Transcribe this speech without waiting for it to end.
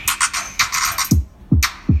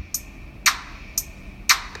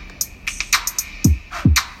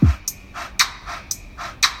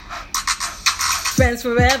Friends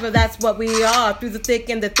forever, that's what we are. Through the thick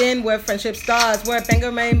and the thin, we're friendship stars. We're banger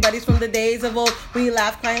main buddies from the days of old. We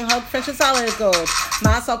laugh, cry, and hug, friendship solid as gold.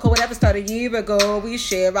 My soul whatever started a year ago. We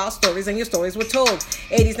share our stories and your stories were told.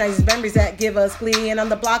 80s, 90s memories that give us glee. And on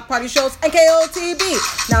the block party shows,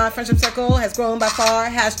 NKOTB. Now our friendship circle has grown by far.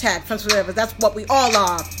 Hashtag friends forever, that's what we all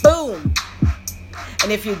are. Boom.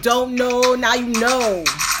 And if you don't know, now you know.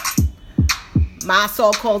 My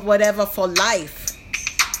so-called whatever for life.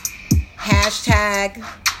 Hashtag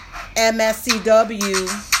MSCW.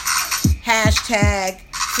 Hashtag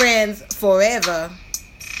friends forever.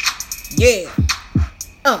 Yeah.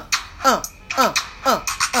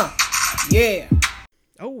 Yeah.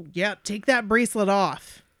 Oh, yeah. Take that bracelet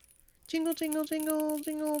off. Jingle, jingle, jingle,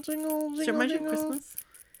 jingle, jingle, jingle, jingle. Christmas?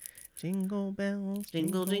 Jingle bells.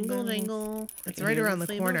 Jingle, jingle, bells. jingle. It's right around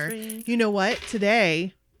the corner. You know what?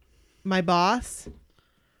 Today, my boss,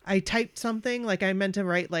 I typed something, like I meant to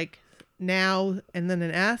write like now and then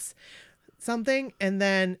an S something, and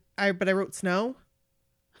then I wrote snow.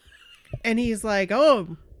 And he's like,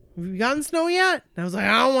 "Oh, have you gotten snow yet?" And I was like,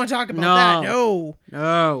 "I don't want to talk about that.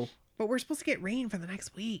 No. But we're supposed to get rain for the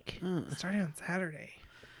next week, starting on Saturday.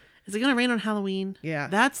 Is it going to rain on Halloween? Yeah.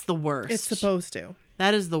 That's the worst. It's supposed to.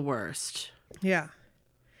 That is the worst. Yeah.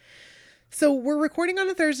 So we're recording on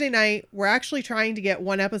a Thursday night. We're actually trying to get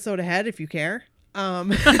one episode ahead, if you care.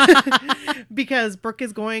 Because Brooke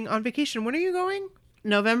is going on vacation. When are you going?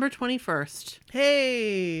 November 21st.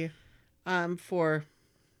 Hey. For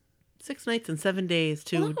 6 nights and 7 days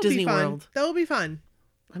to Well, Disney World. That will be fun.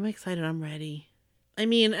 I'm excited. I'm ready. I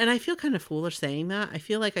mean, and I feel kind of foolish saying that. I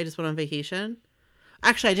feel like I just went on vacation.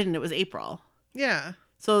 Actually, I didn't. It was April. Yeah.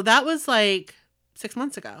 So that was like 6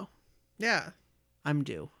 months ago. Yeah. I'm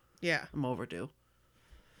due. Yeah. I'm overdue.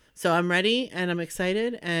 So I'm ready and I'm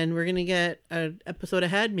excited, and we're gonna get an episode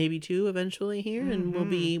ahead, maybe 2 eventually here, and we'll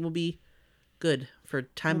be good for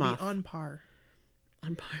time We'll off. be on par.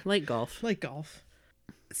 On par, like golf. Like golf.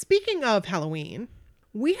 Speaking of Halloween,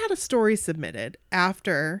 we had a story submitted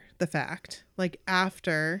after the fact.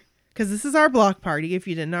 Because this is our block party, if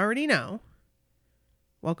you didn't already know.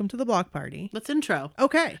 Welcome to the block party. Let's intro.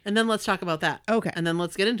 Okay. And then let's talk about that. Okay. And then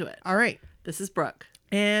let's get into it. All right. This is Brooke.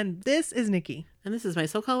 And this is Nikki. And this is my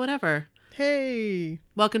so-called whatever. Hey.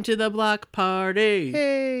 Welcome to the block party.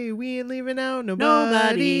 Hey, we ain't leaving out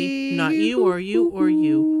nobody. Not you or you or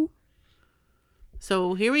you.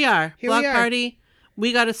 So here we are. Block party.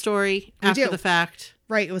 We got a story after the fact.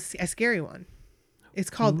 Right. It was a scary one. It's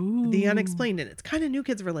called The Unexplained, and it's kind of New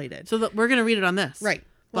Kids related. So we're going to read it on this. Right.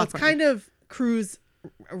 Well, it's kind of cruise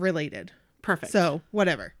related. Perfect. So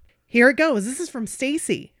whatever. Here it goes. This is from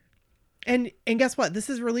Stacy. And guess what?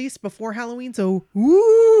 This is released before Halloween, so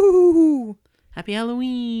woo! Happy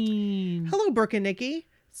Halloween. Hello, Brooke and Nikki.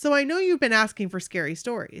 So I know you've been asking for scary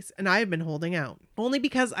stories, and I've been holding out. Only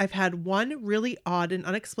because I've had one really odd and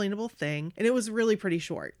unexplainable thing, and it was really pretty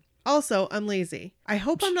short. Also, I'm lazy. I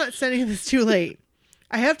hope I'm not sending this too late.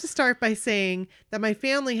 I have to start by saying that my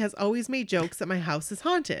family has always made jokes that my house is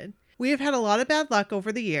haunted. We have had a lot of bad luck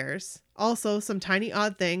over the years. Also, some tiny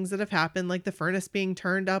odd things that have happened, like the furnace being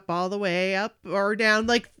turned up all the way up or down,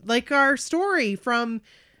 like our story from,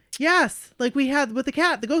 like we had with the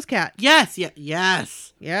cat, the ghost cat. Yes.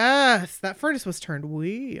 Yes, that furnace was turned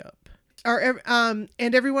way up. And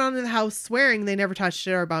everyone in the house swearing they never touched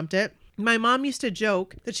it or bumped it. My mom used to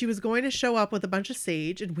joke that she was going to show up with a bunch of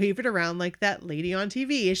sage and wave it around like that lady on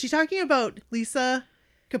TV. Is she talking about Lisa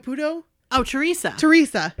Caputo? Oh, Teresa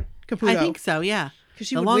Caputo. I think so, yeah. Because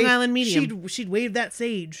she the would Long Island medium. She'd wave that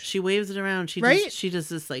sage. She waves it around. She does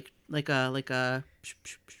this like a.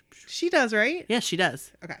 She does, right? Yeah, she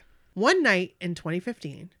does. Okay. One night in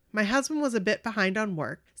 2015, my husband was a bit behind on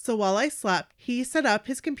work, so while I slept, he set up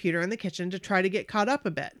his computer in the kitchen to try to get caught up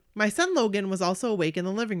a bit. My son Logan was also awake in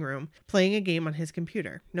the living room, playing a game on his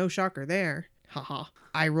computer. No shocker there. Haha.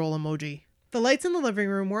 Eye roll emoji. The lights in the living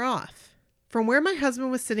room were off. From where my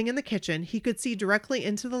husband was sitting in the kitchen, he could see directly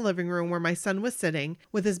into the living room where my son was sitting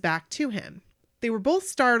with his back to him. They were both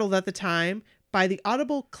startled at the time by the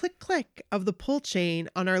audible click-click of the pull chain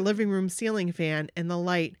on our living room ceiling fan, and the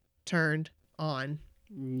light turned on.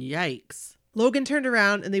 Yikes. Logan turned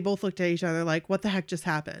around and they both looked at each other like, what the heck just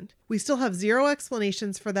happened? We still have zero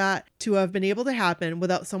explanations for that to have been able to happen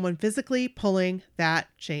without someone physically pulling that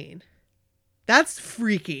chain. That's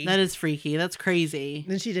freaky. That is freaky. That's crazy.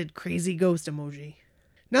 Then she did crazy ghost emoji.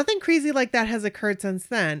 Nothing crazy like that has occurred since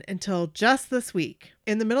then until just this week.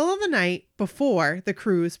 In the middle of the night before the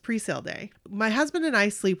cruise pre-sale day, my husband and I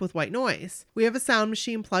sleep with white noise. We have a sound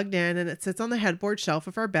machine plugged in and it sits on the headboard shelf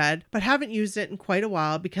of our bed, but haven't used it in quite a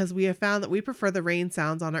while because we have found that we prefer the rain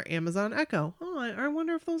sounds on our Amazon Echo. Oh, I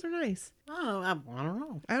wonder if those are nice. Oh, I don't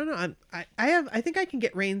know. I don't know. I think I can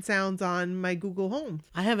get rain sounds on my Google Home.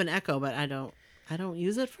 I have an Echo, but I don't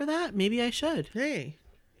use it for that. Maybe I should. Hey.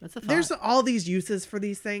 That's a thought. There's all these uses for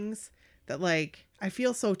these things that, like, I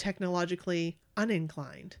feel so technologically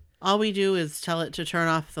uninclined. All we do is tell it to turn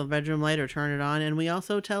off the bedroom light or turn it on, and we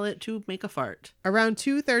also tell it to make a fart. Around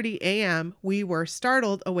 2:30 a.m., we were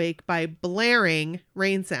startled awake by blaring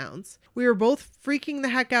rain sounds. We were both freaking the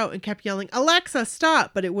heck out and kept yelling, "Alexa,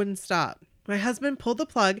 stop!" but it wouldn't stop. My husband pulled the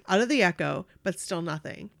plug out of the Echo, but still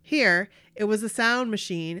nothing. Here, it was a sound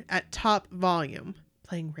machine at top volume.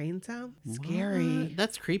 Playing rain sound? Scary. What?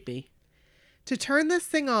 That's creepy. To turn this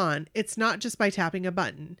thing on, it's not just by tapping a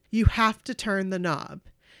button. You have to turn the knob.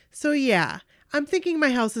 So yeah, I'm thinking my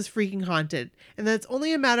house is freaking haunted, and that it's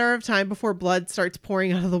only a matter of time before blood starts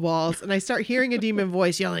pouring out of the walls, and I start hearing a demon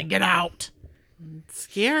voice yelling, "Get out!"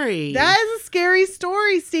 Scary. That is a scary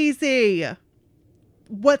story, Stacey.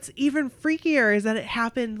 What's even freakier is that it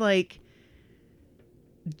happened, like,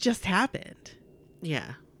 just happened.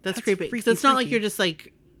 Yeah. That's freaky, creepy. Because it's not like freaky. you're just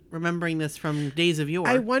like remembering this from days of yore.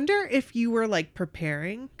 I wonder if you were like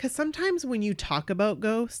preparing, because sometimes when you talk about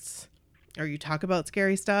ghosts or you talk about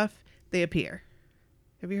scary stuff, they appear.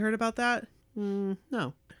 Have you heard about that?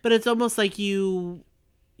 No. But it's almost like you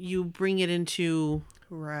bring it into,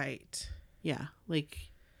 Right. yeah, like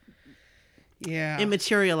Yeah. it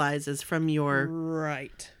materializes from your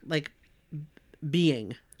Right. like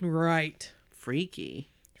being. Right. Freaky.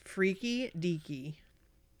 Freaky deaky,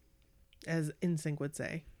 as NSYNC would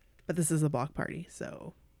say. But this is a block party,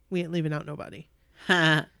 so we ain't leaving out nobody.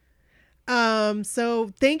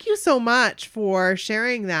 So thank you so much for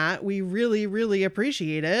sharing that. We really, really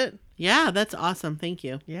appreciate it. Yeah, that's awesome. Thank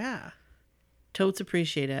you. Yeah. Totes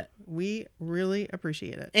appreciate it. We really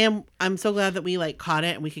appreciate it. And I'm so glad that we like caught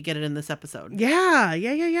it and we could get it in this episode. Yeah.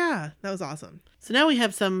 That was awesome. So now we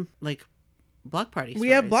have some like block party stories. We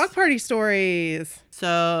have block party stories.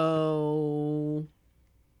 So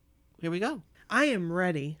here we go. I am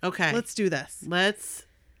ready. Okay. Let's do this. Let's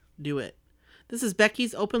do it. This is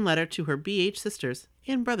Becky's open letter to her BH sisters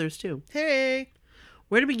and brothers too. Hey.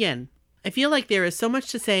 Where to begin? I feel like there is so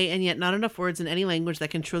much to say and yet not enough words in any language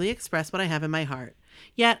that can truly express what I have in my heart.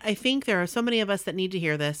 Yet I think there are so many of us that need to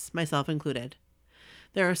hear this, myself included.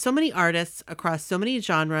 There are so many artists across so many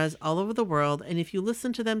genres all over the world, and if you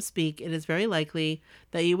listen to them speak, it is very likely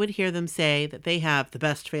that you would hear them say that they have the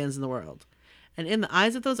best fans in the world. And in the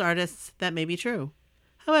eyes of those artists, that may be true.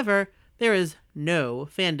 However, there is no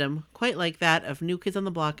fandom quite like that of New Kids on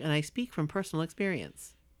the Block, and I speak from personal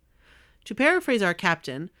experience. To paraphrase our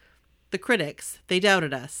captain, the critics, they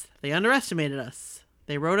doubted us. They underestimated us.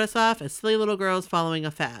 They wrote us off as silly little girls following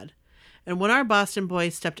a fad. And when our Boston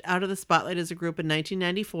boys stepped out of the spotlight as a group in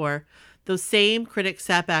 1994, those same critics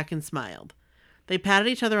sat back and smiled. They patted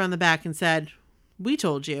each other on the back and said, "We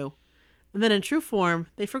told you." And then in true form,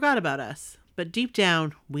 they forgot about us. But deep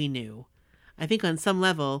down, we knew. I think on some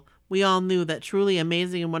level, we all knew that truly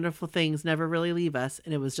amazing and wonderful things never really leave us,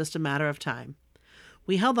 and it was just a matter of time.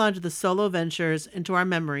 We held on to the solo ventures into our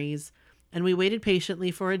memories, and we waited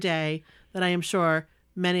patiently for a day that I am sure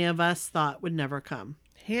many of us thought would never come.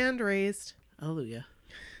 Hand raised. Hallelujah.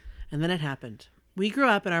 And then it happened. We grew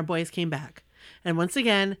up and our boys came back. And once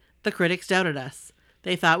again, the critics doubted us.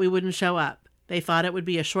 They thought we wouldn't show up. They thought it would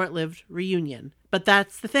be a short-lived reunion. But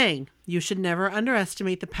that's the thing. You should never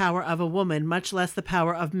underestimate the power of a woman, much less the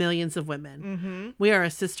power of millions of women. Mm-hmm. We are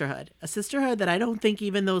a sisterhood that I don't think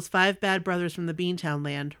even those 5 bad brothers from the Beantown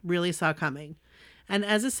land really saw coming. And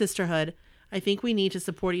as a sisterhood, I think we need to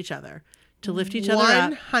support each other, to lift each other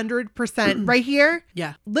up. 100% right here.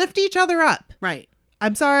 Yeah, Lift each other up. right.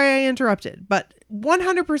 I'm sorry I interrupted, but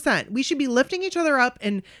 100%. We should be lifting each other up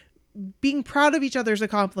and being proud of each other's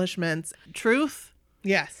accomplishments. Truth,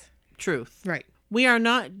 Yes. truth. Right. We are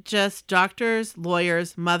not just doctors,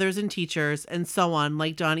 lawyers, mothers, and teachers, and so on,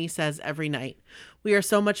 like Donnie says every night. We are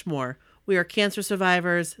so much more. We are cancer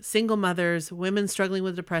survivors, single mothers, women struggling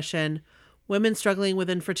with depression, women struggling with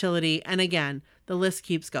infertility, and again, the list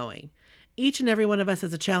keeps going. Each and every one of us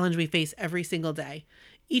has a challenge we face every single day.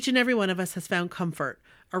 Each and every one of us has found comfort,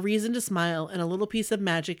 a reason to smile, and a little piece of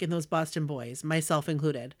magic in those Boston boys, myself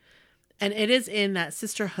included. And it is in that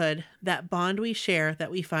sisterhood, that bond we share,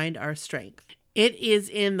 that we find our strength. It is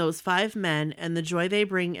in those 5 men and the joy they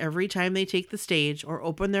bring every time they take the stage or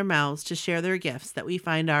open their mouths to share their gifts that we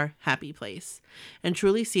find our happy place and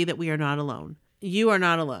truly see that we are not alone. You are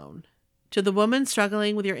not alone. To the woman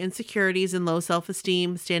struggling with your insecurities and low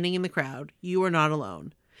self-esteem standing in the crowd, you are not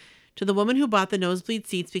alone. To the woman who bought the nosebleed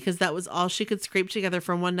seats because that was all she could scrape together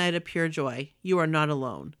from one night of pure joy, you are not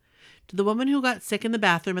alone. To the woman who got sick in the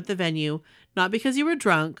bathroom at the venue, not because you were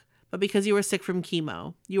drunk, but because you were sick from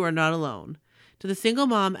chemo, you are not alone. To the single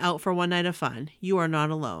mom out for one night of fun, you are not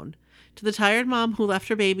alone. To the tired mom who left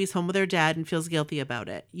her babies home with her dad and feels guilty about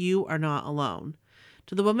it, you are not alone.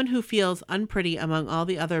 To the woman who feels unpretty among all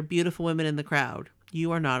the other beautiful women in the crowd,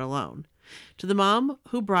 you are not alone. To the mom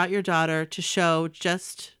who brought your daughter to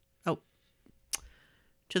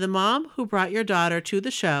the mom who brought your daughter to the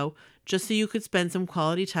show just so you could spend some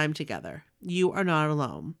quality time together, you are not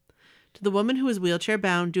alone. To the woman who is wheelchair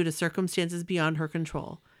bound due to circumstances beyond her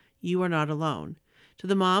control, you are not alone. To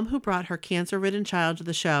the mom who brought her cancer-ridden child to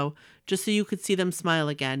the show just so you could see them smile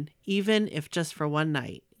again, even if just for one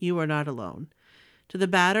night, you are not alone. To the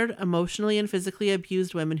battered, emotionally and physically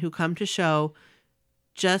abused women who come to show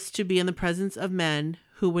just to be in the presence of men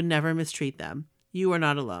who would never mistreat them, you are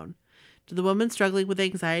not alone. To the woman struggling with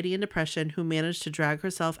anxiety and depression who managed to drag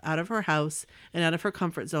herself out of her house and out of her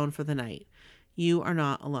comfort zone for the night, you are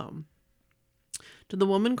not alone. To the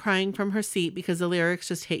woman crying from her seat because the lyrics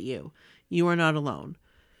just hit you, you are not alone.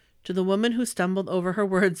 To the woman who stumbled over her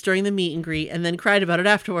words during the meet and greet and then cried about it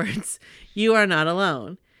afterwards, you are not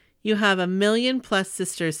alone. You have 1,000,000+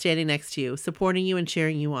 sisters standing next to you, supporting you and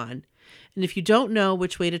cheering you on. And if you don't know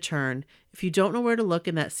which way to turn, if you don't know where to look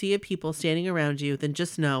in that sea of people standing around you, then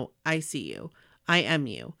just know, I see you. I am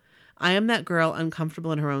you. I am that girl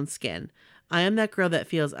uncomfortable in her own skin. I am that girl that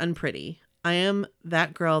feels unpretty. I am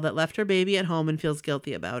that girl that left her baby at home and feels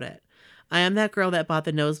guilty about it. I am that girl that bought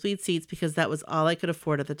the nosebleed seats because that was all I could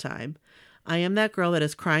afford at the time. I am that girl that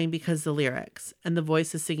is crying because the lyrics and the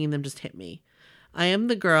voices singing them just hit me. I am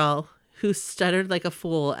the girl who stuttered like a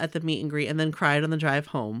fool at the meet and greet and then cried on the drive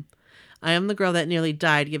home. I am the girl that nearly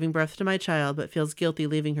died giving birth to my child but feels guilty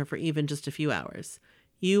leaving her for even just a few hours.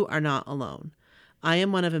 You are not alone. I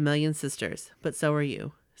am one of 1,000,000 sisters, but so are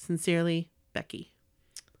you. Sincerely, Becky.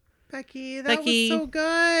 Becky, that was so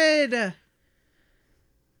good.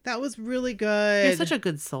 That was really good. You're such a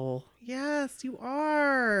good soul. Yes, you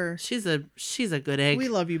are. She's a good egg. We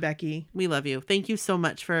love you, Becky. We love you. Thank you so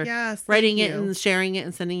much for Yes, writing it and sharing it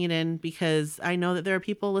and sending it in, because I know that there are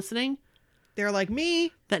people listening. They're like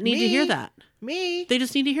me. That need to hear that. Me. They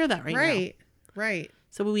just need to hear that right now. Right.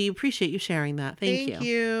 So we appreciate you sharing that. Thank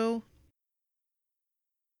you.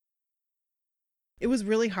 It was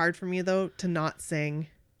really hard for me, though, to not sing.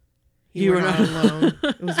 You were not alone.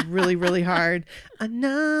 It was really, really hard.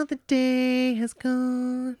 Another day has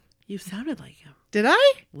gone. You sounded like him. Did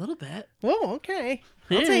I? A little bit. Whoa, okay.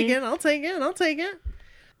 I'll take it.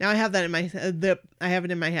 Now I have that in my I have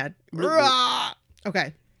it in my head.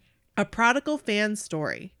 Okay. A prodigal fan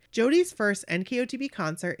story. Jody's first NKOTB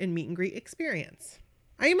concert and meet and greet experience.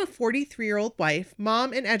 I am a 43-year-old wife,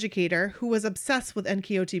 mom, and educator who was obsessed with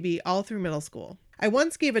NKOTB all through middle school. I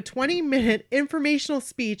once gave a 20-minute informational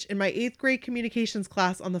speech in my 8th grade communications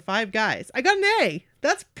class on the Five Guys. I got an A.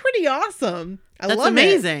 That's pretty awesome. That's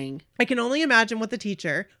amazing. I can only imagine what the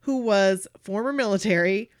teacher, who was former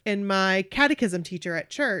military and my catechism teacher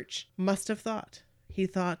at church, must have thought. He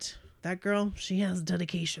thought, that girl, she has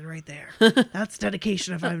dedication right there. That's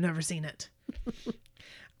dedication if I've never seen it.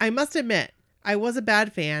 I must admit, I was a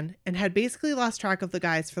bad fan and had basically lost track of the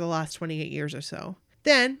guys for the last 28 years or so.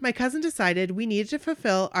 Then my cousin decided we needed to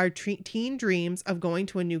fulfill our teen dreams of going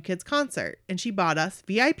to a New Kids concert, and she bought us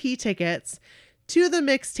VIP tickets to the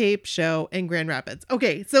Mixtape show in Grand Rapids.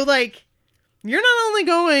 Okay, so like, you're not only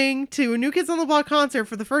going to a New Kids on the Block concert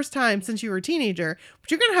for the first time since you were a teenager, but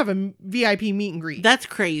you're going to have a VIP meet and greet. That's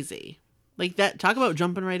crazy. Like that, talk about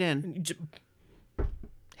jumping right in.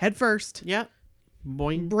 Head first. Yep.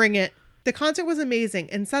 Boing. Bring it. The concert was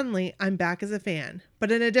amazing, and suddenly I'm back as a fan,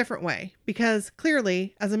 but in a different way, because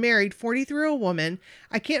clearly, as a married 43-year-old woman,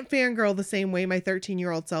 I can't fangirl the same way my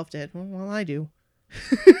 13-year-old self did. Well, I do.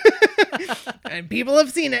 And people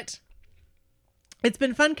have seen it. It's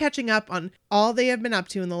been fun catching up on all they have been up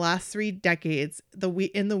to in the last 3 decades,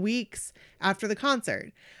 in the weeks after the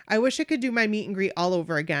concert. I wish I could do my meet and greet all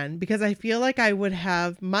over again, because I feel like I would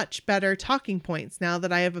have much better talking points now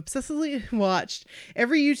that I have obsessively watched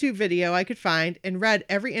every YouTube video I could find and read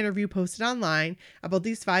every interview posted online about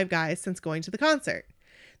these 5 guys since going to the concert.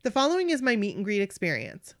 The following is my meet and greet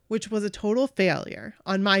experience, which was a total failure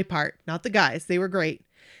on my part, not the guys. They were great.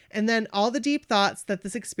 And then all the deep thoughts that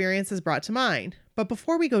this experience has brought to mind. But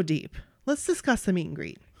before we go deep, let's discuss the meet and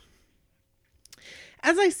greet.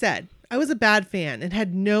 As I said, I was a bad fan and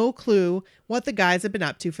had no clue what the guys had been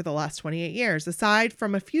up to for the last 28 years, aside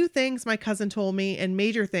from a few things my cousin told me and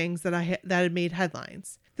major things that had made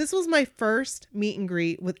headlines. This was my first meet and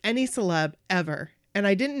greet with any celeb ever, and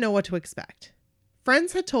I didn't know what to expect.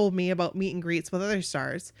 Friends had told me about meet and greets with other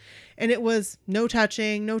stars, and it was no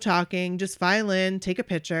touching, no talking, just file in, take a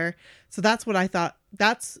picture. So that's what I thought.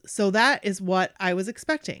 That is what I was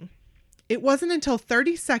expecting. It wasn't until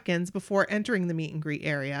 30 seconds before entering the meet and greet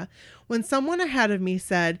area when someone ahead of me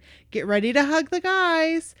said, "Get ready to hug the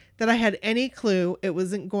guys," that I had any clue it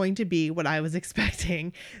wasn't going to be what I was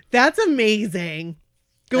expecting. That's amazing.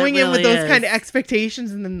 Going in with those kind of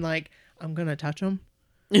expectations and then like, I'm going to touch them.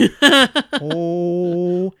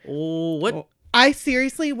 What? I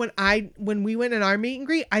seriously, when we went in our meet and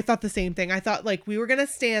greet, I thought the same thing. I thought like we were going to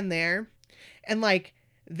stand there and like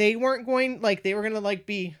they weren't going, like they were going to like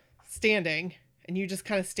be standing and you just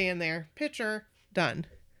kind of stand there, picture, done.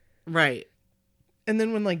 Right. And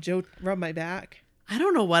then when like Joe rubbed my back, I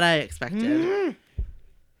don't know what I expected.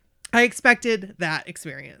 I expected that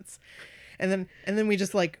experience. And then we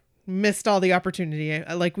just like missed all the opportunity,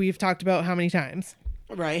 like we've talked about how many times.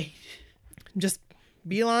 Right. Just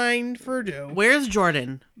beeline for Joe. Where's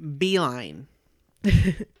Jordan? Beeline.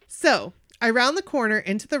 So I round the corner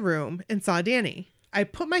into the room and saw Danny. I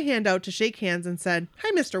put my hand out to shake hands and said,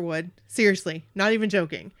 "Hi, Mr. Wood." Seriously, not even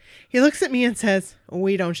joking. He looks at me and says,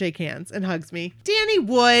 "We don't shake hands," and hugs me. Danny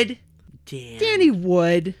Wood. Danny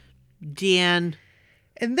Wood. Dan.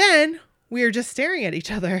 And then we are just staring at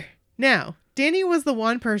each other. Now, Danny was the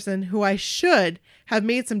one person who I should have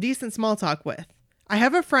made some decent small talk with. I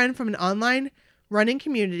have a friend from an online running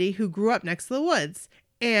community who grew up next to the Woods,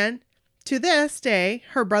 and to this day,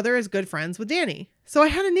 her brother is good friends with Danny. So I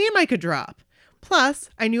had a name I could drop. Plus,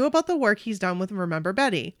 I knew about the work he's done with Remember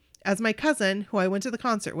Betty, as my cousin, who I went to the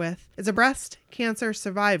concert with, is a breast cancer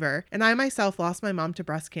survivor, and I myself lost my mom to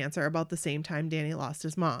breast cancer about the same time Danny lost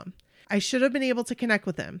his mom. I should have been able to connect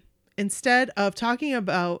with him. Instead of talking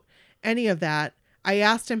about any of that, I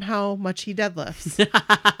asked him how much he deadlifts.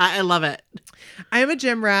 I love it. I am a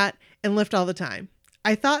gym rat and lift all the time.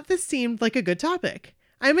 I thought this seemed like a good topic.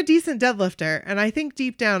 I'm a decent deadlifter, and I think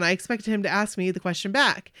deep down I expected him to ask me the question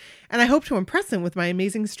back, and I hope to impress him with my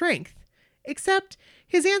amazing strength. Except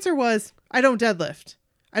his answer was, "I don't deadlift.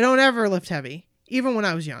 I don't ever lift heavy, even when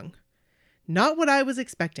I was young." Not what I was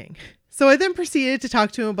expecting. So I then proceeded to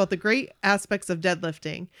talk to him about the great aspects of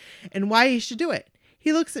deadlifting and why he should do it.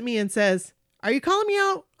 He looks at me and says, "Are you calling me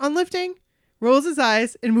out on lifting?" Rolls his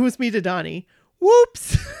eyes and moves me to Donnie.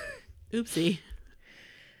 Whoops. Oopsie.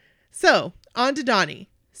 So on to Donnie.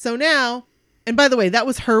 So now, and by the way, that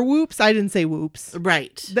was her whoops. I didn't say whoops.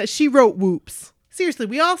 Right. That she wrote whoops. Seriously,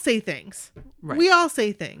 we all say things. Right. We all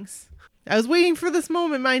say things. I was waiting for this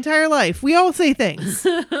moment my entire life. We all say things.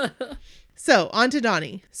 So on to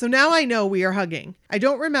Donnie. So now I know we are hugging. I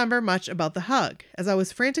don't remember much about the hug, as I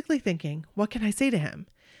was frantically thinking, what can I say to him?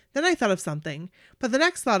 Then I thought of something, but the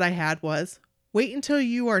next thought I had was, wait until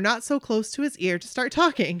you are not so close to his ear to start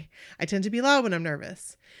talking. I tend to be loud when I'm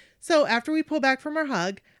nervous. So after we pull back from our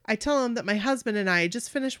hug, I tell him that my husband and I had just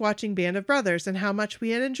finished watching Band of Brothers and how much we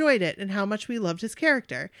had enjoyed it and how much we loved his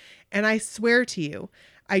character. And I swear to you,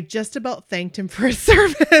 I just about thanked him for his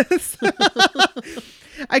service.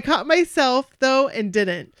 I caught myself, though, and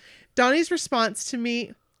didn't. Donnie's response to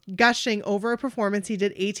me gushing over a performance he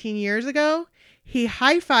did 18 years ago, he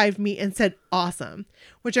high-fived me and said, "Awesome,"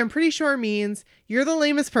 which I'm pretty sure means, "You're the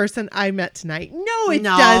lamest person I met tonight." No, it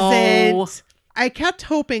doesn't. I kept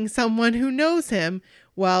hoping someone who knows him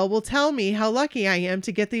well will tell me how lucky I am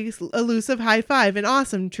to get the elusive high five and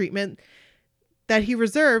awesome treatment that he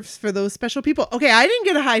reserves for those special people. Okay, I didn't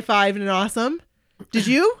get a high five and an awesome. Did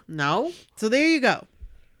you? No. So there you go.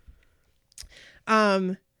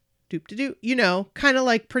 You know, kind of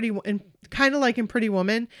like in Pretty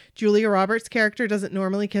Woman, Julia Roberts' character doesn't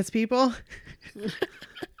normally kiss people.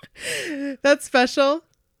 That's special.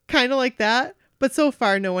 Kind of like that. But so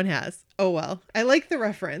far, no one has. Oh, well. I like the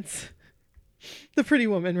reference. The Pretty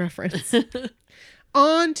Woman reference.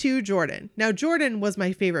 On to Jordan. Now, Jordan was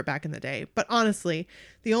my favorite back in the day. But honestly,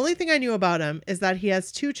 the only thing I knew about him is that he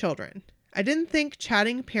has 2 children. I didn't think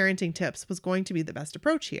chatting parenting tips was going to be the best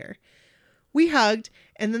approach here. We hugged,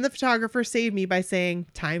 and then the photographer saved me by saying,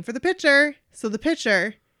 "Time for the picture." So the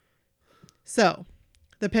picture.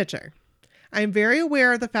 I am very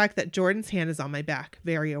aware of the fact that Jordan's hand is on my back.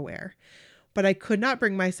 Very aware. But I could not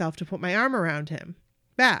bring myself to put my arm around him.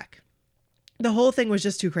 Back. The whole thing was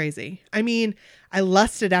just too crazy. I mean, I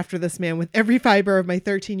lusted after this man with every fiber of my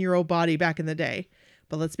 13-year-old body back in the day.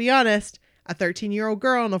 But let's be honest, A 13-year-old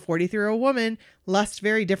girl and a 43-year-old woman lust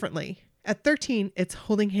very differently. At 13, it's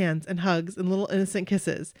holding hands and hugs and little innocent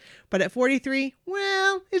kisses. But at 43,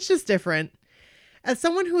 well, it's just different. As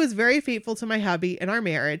someone who is very faithful to my hubby and our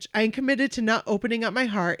marriage, I am committed to not opening up my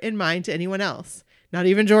heart and mind to anyone else, not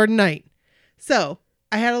even Jordan Knight. So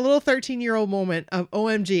I had a little 13-year-old moment of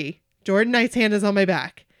OMG, Jordan Knight's hand is on my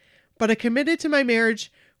back. But a committed to my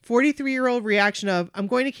marriage 43-year-old reaction of, I'm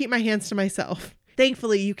going to keep my hands to myself.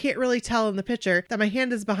 Thankfully, you can't really tell in the picture that my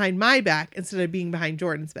hand is behind my back instead of being behind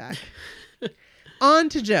Jordan's back. On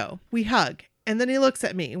to Joe. We hug. And then he looks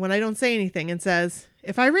at me when I don't say anything and says,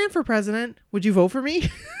 if I ran for president, would you vote for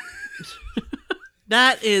me?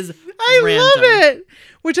 That is I random. love it.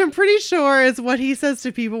 Which I'm pretty sure is what he says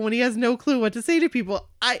to people when he has no clue what to say to people.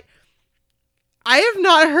 I have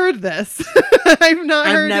not heard this. I've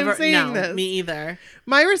never him saying this. Me either.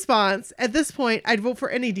 My response, at this point, I'd vote for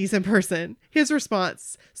any decent person. His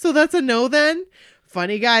response, so that's a no then?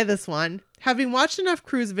 Funny guy, this one. Having watched enough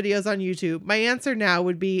cruise videos on YouTube, my answer now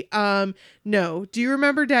would be, no. Do you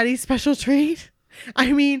remember Daddy's special treat?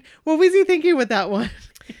 I mean, what was he thinking with that one?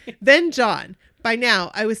 Then John. By now,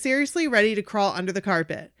 I was seriously ready to crawl under the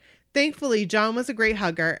carpet. Thankfully, John was a great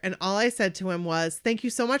hugger, and all I said to him was, thank you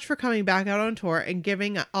so much for coming back out on tour and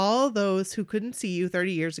giving all those who couldn't see you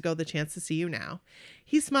 30 years ago the chance to see you now.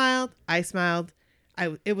 He smiled. I smiled.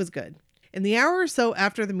 It was good. In the hour or so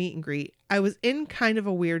after the meet and greet, I was in kind of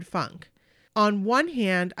a weird funk. On one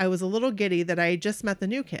hand, I was a little giddy that I had just met the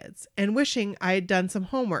new kids and wishing I had done some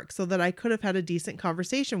homework so that I could have had a decent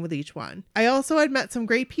conversation with each one. I also had met some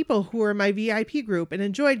great people who were in my VIP group and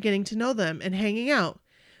enjoyed getting to know them and hanging out.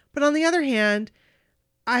 But on the other hand,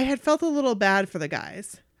 I had felt a little bad for the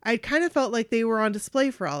guys. I kind of felt like they were on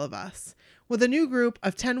display for all of us, with a new group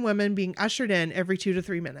of 10 women being ushered in every 2 to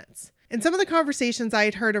 3 minutes. And some of the conversations I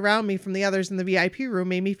had heard around me from the others in the VIP room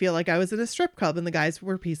made me feel like I was in a strip club and the guys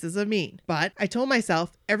were pieces of meat. But I told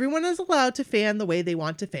myself, everyone is allowed to fan the way they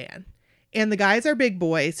want to fan. And the guys are big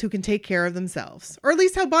boys who can take care of themselves, or at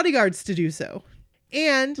least have bodyguards to do so.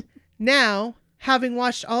 And now, having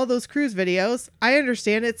watched all those cruise videos, I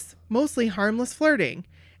understand it's mostly harmless flirting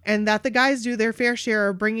and that the guys do their fair share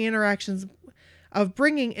of bringing interactions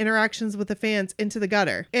with the fans into the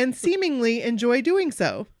gutter and seemingly enjoy doing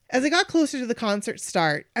so. As I got closer to the concert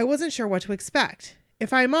start, I wasn't sure what to expect.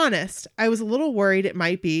 If I'm honest, I was a little worried it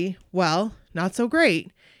might be, well, not so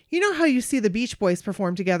great. You know how you see the Beach Boys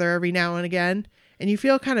perform together every now and again, and you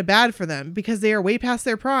feel kind of bad for them because they are way past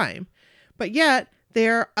their prime. But yet, they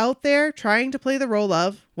are out there trying to play the role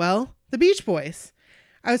of, well, the Beach Boys.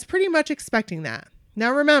 I was pretty much expecting that.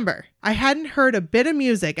 Now remember, I hadn't heard a bit of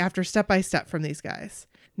music after Step by Step from these guys.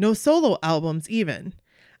 No solo albums even.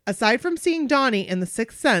 Aside from seeing Donnie in The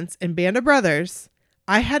Sixth Sense and Band of Brothers,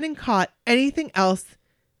 I hadn't caught anything else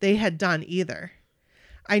they had done either.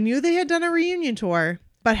 I knew they had done a reunion tour,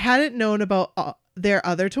 but hadn't known about their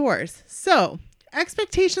other tours. So,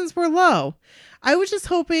 expectations were low. I was just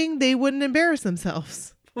hoping they wouldn't embarrass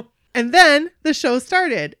themselves. And then the show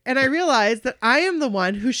started, and I realized that I am the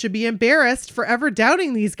one who should be embarrassed for ever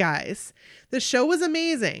doubting these guys. The show was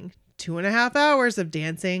amazing. 2.5 hours of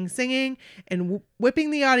dancing, singing, and whipping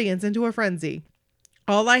the audience into a frenzy.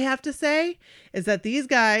 All I have to say is that these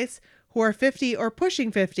guys, who are 50 or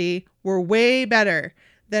pushing 50, were way better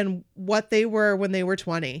than what they were when they were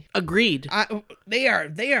 20. Agreed. They are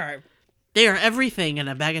everything in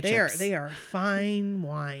a bag of chips. They are fine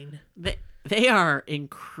wine. They are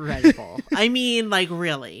incredible. I mean, like,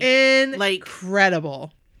 really.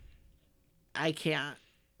 Incredible. I can't.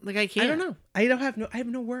 I can't. I don't know. I have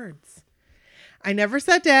no words. I never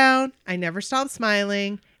sat down. I never stopped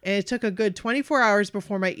smiling. And it took a good 24 hours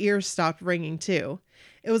before my ears stopped ringing too.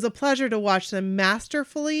 It was a pleasure to watch them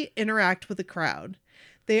masterfully interact with the crowd.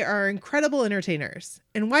 They are incredible entertainers.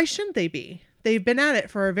 And why shouldn't they be? They've been at it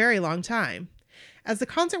for a very long time. As the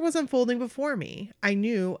concert was unfolding before me, I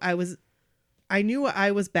knew I was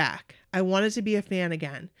back. I wanted to be a fan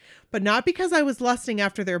again, but not because I was lusting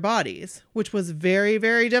after their bodies, which was very,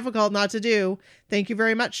 very difficult not to do. Thank you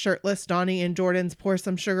very much, shirtless Donnie and Jordan's Pour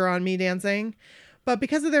Some Sugar on Me dancing, but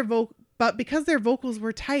because their vocals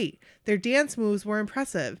were tight, their dance moves were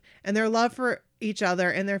impressive, and their love for each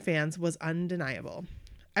other and their fans was undeniable.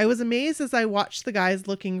 I was amazed as I watched the guys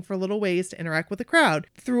looking for little ways to interact with the crowd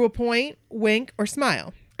through a point, wink, or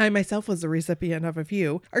smile. I myself was the recipient of a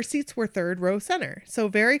few. Our seats were third row center, so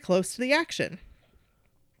very close to the action.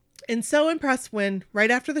 And so impressed when, right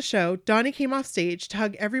after the show, Donnie came off stage to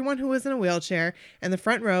hug everyone who was in a wheelchair and the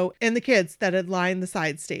front row and the kids that had lined the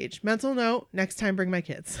side stage. Mental note, next time bring my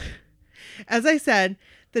kids. As I said,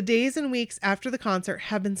 The days and weeks after the concert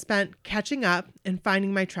have been spent catching up and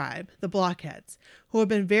finding my tribe, the Blockheads, who have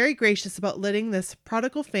been very gracious about letting this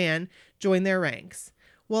prodigal fan join their ranks.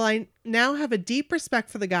 While I now have a deep respect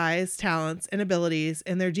for the guys' talents and abilities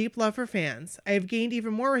and their deep love for fans, I have gained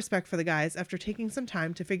even more respect for the guys after taking some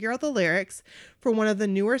time to figure out the lyrics for one of the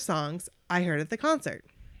newer songs I heard at the concert.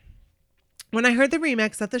 When I heard the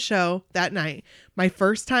remix at the show that night, my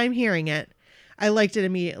first time hearing it, I liked it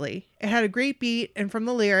immediately. It had a great beat, and from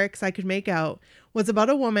the lyrics I could make out was about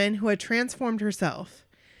a woman who had transformed herself.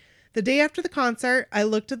 The day after the concert, I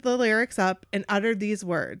looked at the lyrics up and uttered these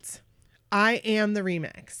words: I am the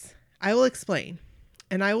remix. I will explain,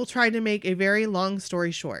 and I will try to make a very long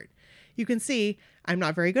story short. You can see I'm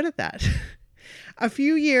not very good at that. A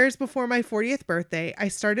few years before my 40th birthday, I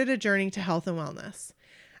started a journey to health and wellness.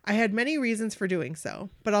 I had many reasons for doing so,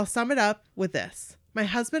 but I'll sum it up with this. My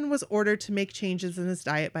husband was ordered to make changes in his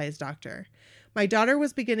diet by his doctor. My daughter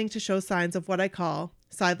was beginning to show signs of what I call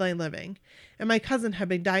sideline living, and my cousin had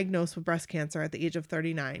been diagnosed with breast cancer at the age of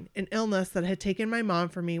 39, an illness that had taken my mom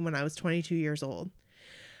from me when I was 22 years old.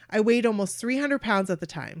 I weighed almost 300 pounds at the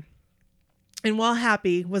time, and while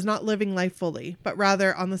happy, was not living life fully, but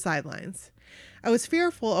rather on the sidelines. I was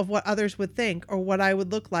fearful of what others would think or what I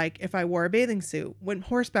would look like if I wore a bathing suit, went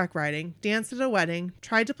horseback riding, danced at a wedding,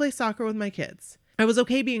 tried to play soccer with my kids. I was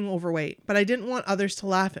okay being overweight, but I didn't want others to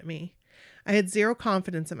laugh at me. I had zero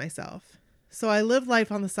confidence in myself. So I lived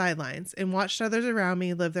life on the sidelines and watched others around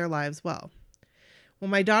me live their lives well.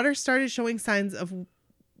 When my daughter started showing signs of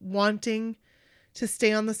wanting to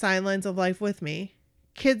stay on the sidelines of life with me,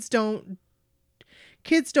 kids don't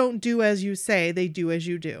do as you say, they do as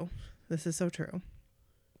you do. This is so true.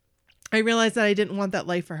 I realized that I didn't want that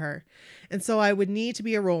life for her, and so I would need to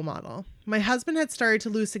be a role model. My husband had started to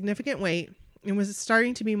lose significant weight and was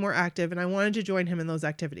starting to be more active, and I wanted to join him in those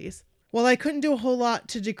activities. While I couldn't do a whole lot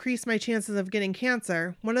to decrease my chances of getting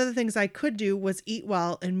cancer, one of the things I could do was eat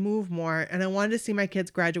well and move more, and I wanted to see my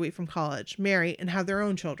kids graduate from college, marry, and have their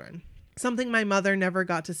own children, something my mother never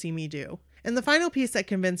got to see me do. And the final piece that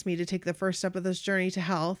convinced me to take the first step of this journey to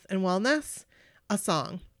health and wellness, a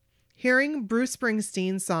song. Hearing Bruce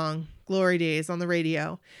Springsteen's song, Glory Days, on the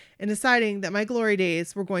radio, and deciding that my glory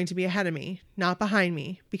days were going to be ahead of me, not behind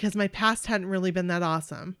me, because my past hadn't really been that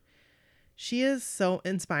awesome. She is so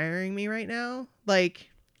inspiring me right now. Like,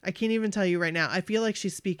 I can't even tell you right now. I feel like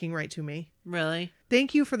she's speaking right to me. Really?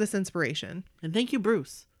 Thank you for this inspiration. And thank you,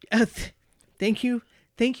 Bruce. Thank you.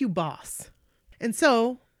 Thank you, boss. And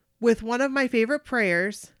so, with one of my favorite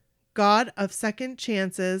prayers, God of second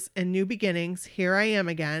chances and new beginnings, here I am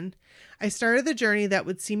again. I started the journey that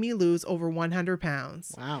would see me lose over 100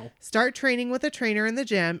 pounds. Wow. Start training with a trainer in the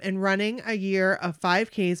gym and running a year of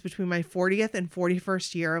 5Ks between my 40th and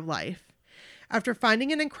 41st year of life. After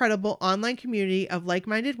finding an incredible online community of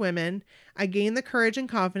like-minded women, I gained the courage and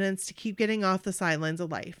confidence to keep getting off the sidelines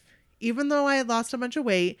of life. Even though I had lost a bunch of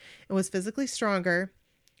weight and was physically stronger,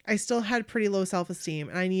 I still had pretty low self-esteem,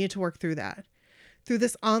 and I needed to work through that. Through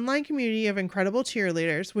this online community of incredible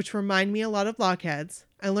cheerleaders, which remind me a lot of Blockheads,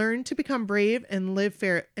 I learned to become brave and live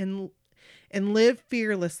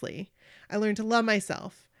fearlessly. I learned to love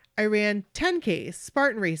myself. I ran 10Ks,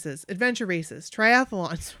 Spartan races, adventure races,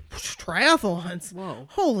 triathlons. Whoa.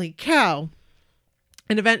 Holy cow.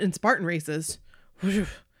 An event in Spartan races. And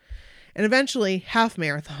eventually half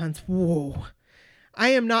marathons. Whoa. I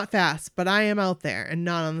am not fast, but I am out there and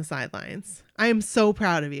not on the sidelines. I am so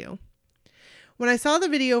proud of you. When I saw the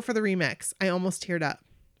video for the remix, I almost teared up.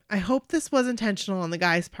 I hope this was intentional on the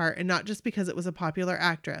guy's part and not just because it was a popular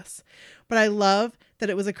actress. But I love that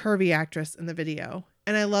it was a curvy actress in the video.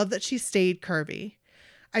 And I love that she stayed curvy.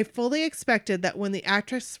 I fully expected that when the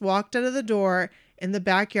actress walked out of the door in the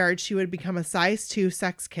backyard, she would become a size 2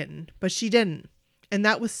 sex kitten. But she didn't. And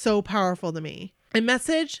that was so powerful to me. A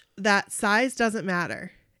message that size doesn't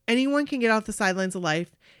matter. Anyone can get off the sidelines of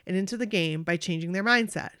life and into the game by changing their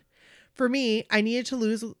mindset. For me, I needed to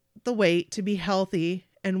lose the weight to be healthy,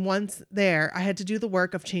 and once there, I had to do the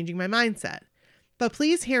work of changing my mindset. But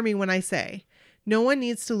please hear me when I say, no one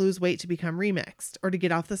needs to lose weight to become remixed or to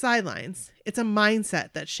get off the sidelines. It's a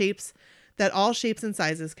mindset that all shapes and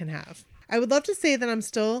sizes can have. I would love to say that I'm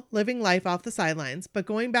still living life off the sidelines, but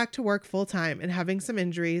going back to work full time and having some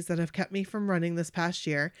injuries that have kept me from running this past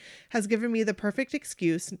year has given me the perfect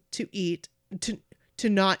excuse to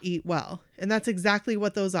not eat well. And that's exactly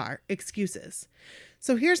what those are, excuses.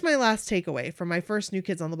 So here's my last takeaway from my first New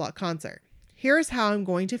Kids on the Block concert. Here is how I'm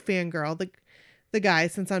going to fangirl the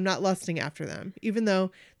guys since I'm not lusting after them, even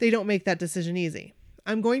though they don't make that decision easy.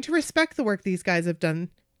 I'm going to respect the work these guys have done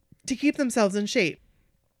to keep themselves in shape.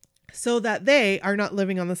 so that they are not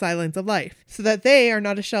living on the sidelines of life, so that they are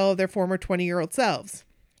not a shell of their former 20-year-old selves.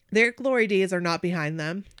 Their glory days are not behind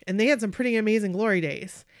them, and they had some pretty amazing glory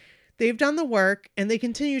days. They've done the work, and they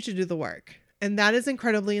continue to do the work, and that is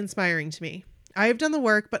incredibly inspiring to me. I have done the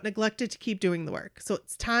work, but neglected to keep doing the work, so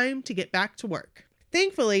it's time to get back to work.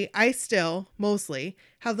 Thankfully, I still, mostly,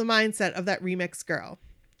 have the mindset of that remix girl.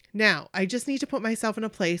 Now, I just need to put myself in a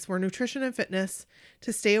place where nutrition and fitness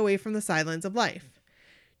to stay away from the sidelines of life.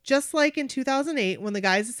 Just like in 2008, when the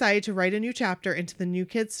guys decided to write a new chapter into the New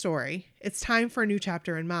Kids story, it's time for a new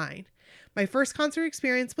chapter in mine. My first concert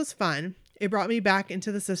experience was fun. It brought me back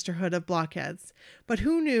into the sisterhood of blockheads, but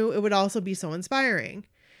who knew it would also be so inspiring?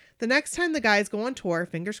 The next time the guys go on tour,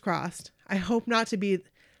 fingers crossed, I hope to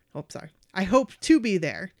be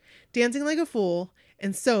there, dancing like a fool,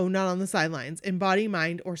 and so not on the sidelines, in body,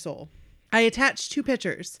 mind, or soul. I attached 2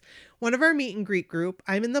 pictures. One of our meet and greet group,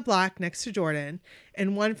 I'm in the black next to Jordan,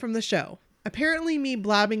 and one from the show. Apparently me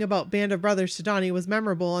blabbing about Band of Brothers to Donnie was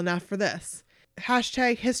memorable enough for this.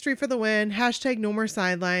 Hashtag history for the win, hashtag no more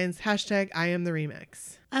sidelines, hashtag I am the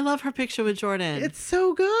remix. I love her picture with Jordan. It's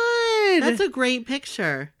so good. That's a great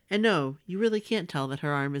picture. And no, you really can't tell that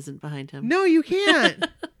her arm isn't behind him. No, you can't.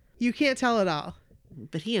 You can't tell at all.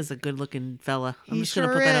 But he is a good looking fella. I'm He just going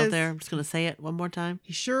to sure put that out is. there. I'm just going to say it one more time.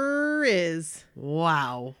 He sure is.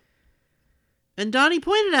 Wow. And Donnie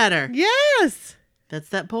pointed at her. Yes. That's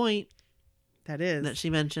that point That is. that she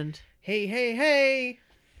mentioned. Hey, hey, hey.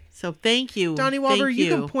 So thank you. Donnie Wahlberg, Thank you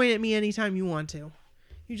can point at me anytime you want to.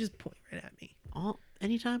 You just point right at me.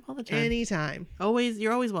 Anytime, all the time. Anytime.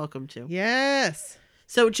 You're always welcome to. Yes.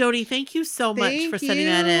 So Jody, thank you so much Thank for sending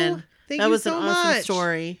you. that in. Thank that you was so an awesome much.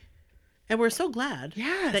 story. And we're so glad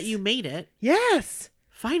Yes. that you made it Yes.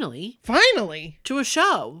 finally Finally. to a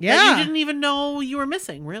show that Yeah. you didn't even know you were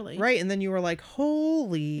missing, really. Right. And then you were like,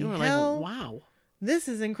 holy You were hell. like, wow. This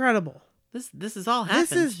is incredible. This is all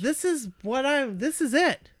happened. This is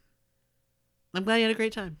it. I'm glad you had a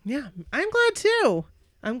great time. Yeah. I'm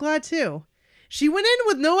glad too. She went in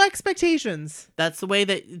with no expectations. That's the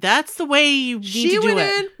way you need She to do went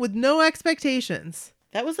it. in with no expectations.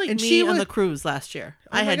 That was like And me she on was- the cruise last year.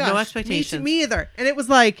 Oh I my had no gosh. expectations. Me either. And it was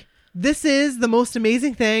like, this is the most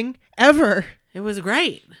amazing thing ever. It was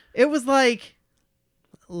great. It was like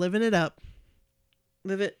living it up.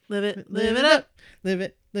 Live it up. Live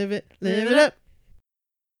it, live it up.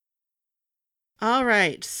 All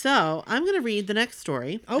right. So I'm going to read the next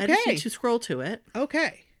story. I just Okay. need to scroll to it.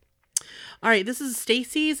 Okay. All right. This is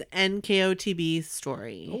Stacy's NKOTB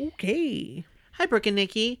story. Okay. Hi, Brooke and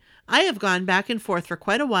Nikki. I have gone back and forth for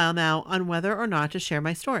quite a while now on whether or not to share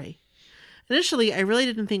my story. Initially, I really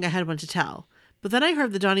didn't think I had one to tell, but then I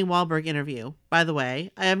heard the Donnie Wahlberg interview. By the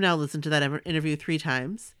way, I have now listened to that interview 3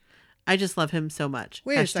 times. I just love him so much.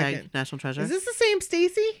 Wait a second. National treasure. Is this the same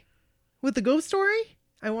Stacy with the ghost story?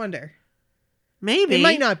 I wonder. Maybe. It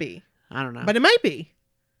might not be, I don't know. but it might be.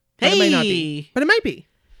 But hey! it might not be. But it might be.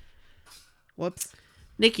 Whoops.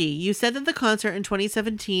 Nikki, you said that the concert in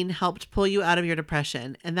 2017 helped pull you out of your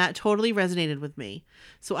depression, and that totally resonated with me.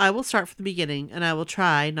 So I will start from the beginning, and I will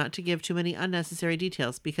try not to give too many unnecessary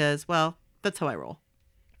details because, well, that's how I roll.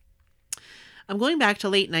 I'm going back to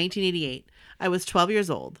late 1988. I was 12 years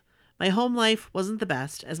old. My home life wasn't the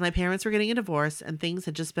best, as my parents were getting a divorce, and things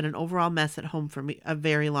had just been an overall mess at home for me a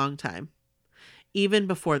very long time, even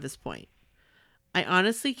before this point. I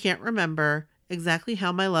honestly can't remember exactly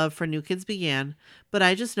how my love for New Kids began, but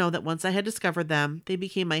I just know that once I had discovered them, they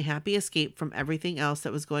became my happy escape from everything else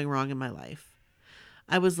that was going wrong in my life.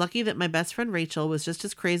 I was lucky that my best friend Rachel was just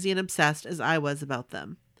as crazy and obsessed as I was about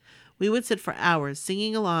them. We would sit for hours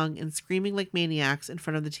singing along and screaming like maniacs in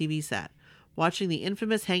front of the TV set, watching the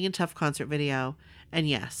infamous Hangin' Tough concert video, and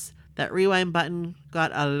yes, that rewind button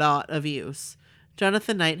got a lot of use.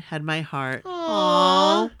 Jonathan Knight had my heart.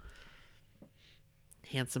 Aww.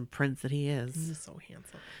 Handsome prince that he is. He's so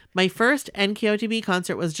handsome. My first NKOTB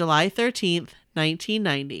concert was July 13th,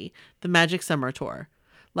 1990, the Magic Summer Tour.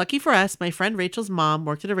 Lucky for us, my friend Rachel's mom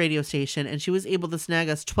worked at a radio station and she was able to snag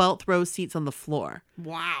us 12th row seats on the floor.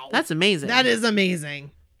 Wow. That's amazing. That is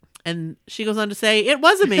amazing. And she goes on to say, it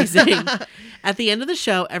was amazing. At the end of the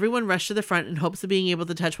show, everyone rushed to the front in hopes of being able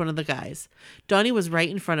to touch one of the guys. Donnie was right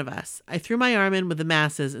in front of us. I threw my arm in with the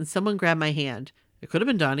masses and someone grabbed my hand. It could have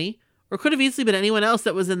been Donnie, or could have easily been anyone else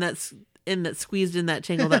that was in that squeezed in that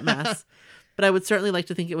tangled up mess. But I would certainly like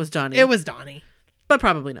to think it was Donnie. It was Donnie. But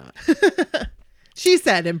probably not. She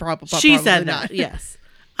said improbable. She said that, yes.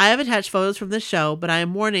 I have attached photos from this show, but I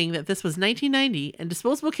am warning that this was 1990 and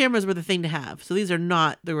disposable cameras were the thing to have, so these are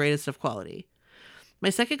not the greatest of quality. My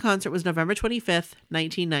second concert was November 25th,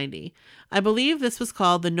 1990. I believe this was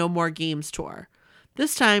called the No More Games Tour.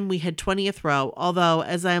 This time we had 20th row, although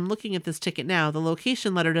as I am looking at this ticket now, the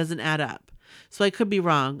location letter doesn't add up. So I could be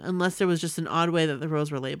wrong, unless there was just an odd way that the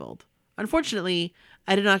rows were labeled. Unfortunately,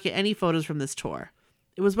 I did not get any photos from this tour.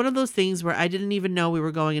 It was one of those things where I didn't even know we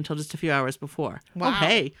were going until just a few hours before. Wow. Oh,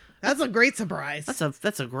 hey. That's a great surprise.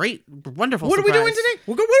 That's a great, wonderful What surprise. are we doing today?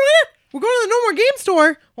 We're going to the No More Game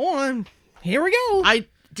store. Hold on. Here we go. I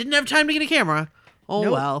didn't have time to get a camera. Oh,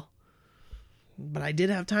 Nope. well. But I did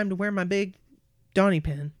have time to wear my big Donnie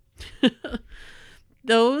pin.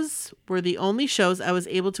 Those were the only shows I was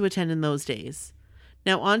able to attend in those days.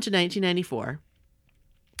 Now on to 1994.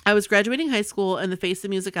 I was graduating high school and the Face the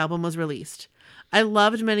Music album was released. I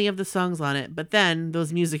loved many of the songs on it, but then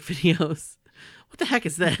those music videos. What the heck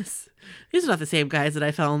is this? These are not the same guys that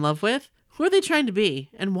I fell in love with. Who are they trying to be?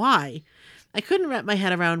 And why? I couldn't wrap my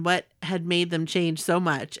head around what had made them change so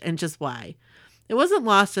much and just why. It wasn't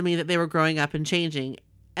lost on me that they were growing up and changing,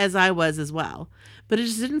 as I was as well, but it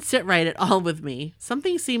just didn't sit right at all with me.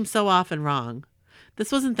 Something seemed so off and wrong.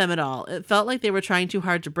 This wasn't them at all. It felt like they were trying too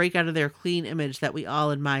hard to break out of their clean image that we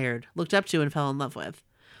all admired, looked up to, and fell in love with.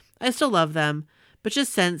 I still love them, but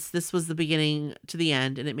just sensed this was the beginning to the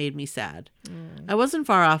end, and it made me sad. I wasn't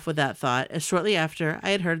far off with that thought, as shortly after I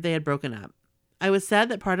had heard they had broken up. I was sad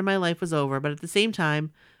that part of my life was over, but at the same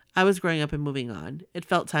time, I was growing up and moving on. It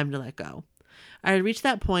felt time to let go. I had reached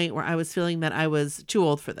that point where I was feeling that I was too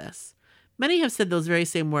old for this. Many have said those very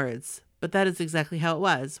same words, but that is exactly how it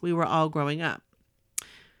was. We were all growing up.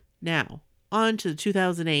 Now, on to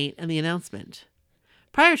 2008 and the announcement.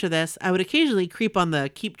 Prior to this, I would occasionally creep on the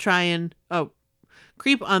keep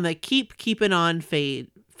keeping on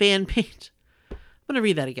fan page. I'm going to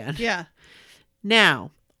read that again. Yeah.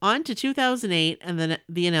 Now, on to 2008 and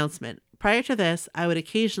the announcement. Prior to this, I would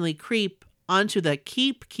occasionally creep onto the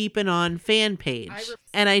Keep Keepin' On fan page.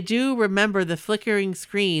 And I do remember the flickering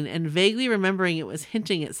screen and vaguely remembering it was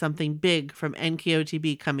hinting at something big from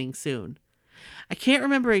NKOTB coming soon. I can't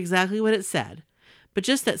remember exactly what it said, but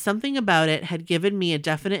just that something about it had given me a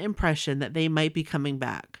definite impression that they might be coming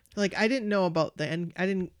back. Like, I didn't know about I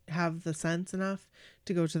didn't have the sense enough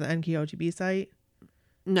to go to the NKOTB site.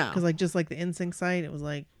 No. Because, like, just like the NSYNC site, it was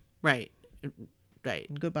like, Right.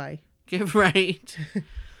 goodbye. Right.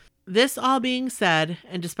 This all being said,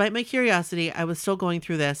 and despite my curiosity, I was still going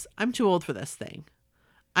through this. I'm too old for this thing.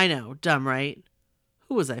 I know, dumb, right?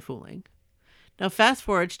 Who was I fooling? Now fast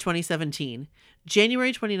forward to 2017.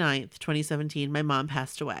 January 29th, 2017, my mom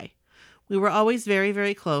passed away. We were always very,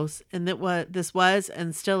 very close, and this was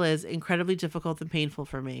and still is incredibly difficult and painful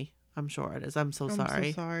for me. I'm sure it is. I'm so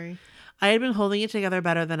sorry. I had been holding it together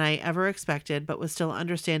better than I ever expected, but was still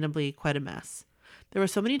understandably quite a mess. There were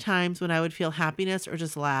so many times when I would feel happiness or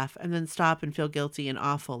just laugh and then stop and feel guilty and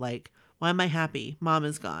awful, like, why am I happy? Mom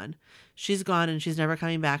is gone. She's gone and she's never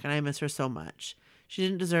coming back and I miss her so much. She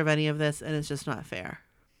didn't deserve any of this and it's just not fair.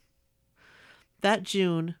 That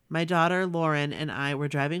June, my daughter Lauren and I were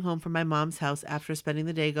driving home from my mom's house after spending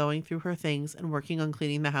the day going through her things and working on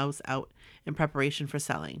cleaning the house out in preparation for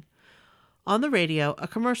selling. On the radio, a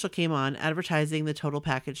commercial came on advertising the Total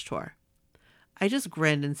Package tour. I just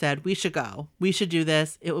grinned and said, we should go. We should do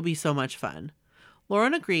this. It will be so much fun.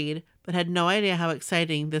 Lauren agreed, but had no idea how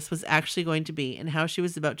exciting this was actually going to be and how she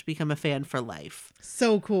was about to become a fan for life.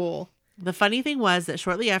 So cool. The funny thing was that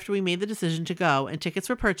shortly after we made the decision to go and tickets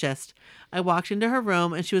were purchased, I walked into her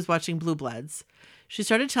room and she was watching Blue Bloods. She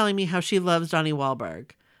started telling me how she loves Donnie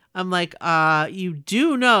Wahlberg. I'm like, you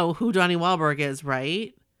do know who Donnie Wahlberg is,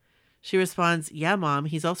 right? She responds, yeah, Mom,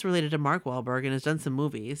 he's also related to Mark Wahlberg and has done some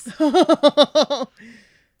movies.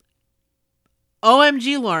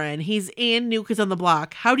 OMG, Lauren, he's in New Kids on the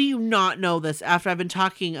Block. How do you not know this after I've been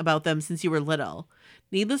talking about them since you were little?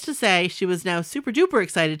 Needless to say, she was now super duper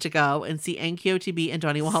excited to go and see NKOTB and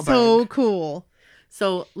Donnie Wahlberg. So cool.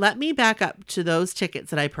 So let me back up to those tickets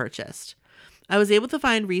that I purchased. I was able to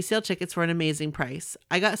find resale tickets for an amazing price.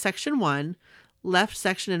 I got section 1, left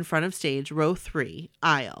section in front of stage, row 3,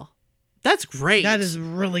 aisle. That's great. That is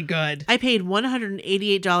really good. I paid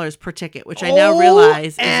 $188 per ticket, which I now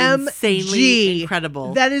realize is insanely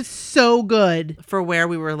incredible. That is so good. For where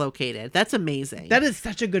we were located. That's amazing. That is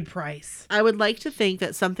such a good price. I would like to think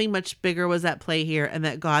that something much bigger was at play here and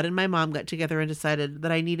that God and my mom got together and decided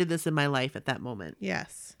that I needed this in my life at that moment.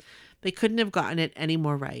 Yes. They couldn't have gotten it any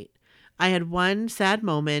more right. I had one sad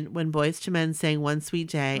moment when Boyz II Men sang One Sweet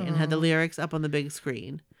Day and had the lyrics up on the big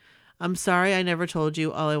screen. I'm sorry I never told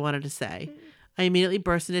you all I wanted to say. I immediately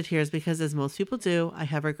burst into tears because, as most people do, I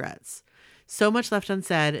have regrets. So much left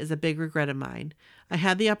unsaid is a big regret of mine. I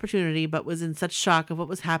had the opportunity but was in such shock of what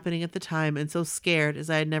was happening at the time and so scared as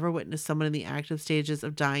I had never witnessed someone in the active stages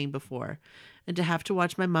of dying before. and to have to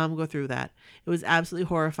watch my mom go through that. It was absolutely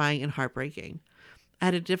horrifying and heartbreaking. I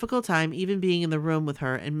had a difficult time even being in the room with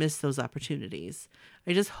her and missed those opportunities.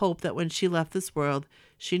 I just hope that when she left this world,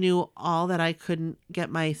 she knew all that I couldn't get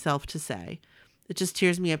myself to say. It just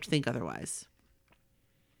tears me up to think otherwise.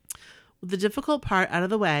 With the difficult part out of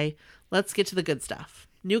the way, let's get to the good stuff.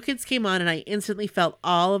 New Kids came on and I instantly felt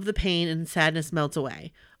all of the pain and sadness melt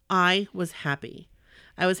away. I was happy.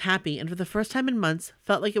 I was happy, and for the first time in months,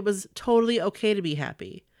 felt like it was totally okay to be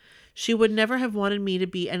happy. She would never have wanted me to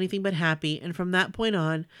be anything but happy, and from that point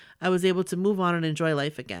on, I was able to move on and enjoy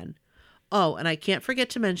life again. Oh, and I can't forget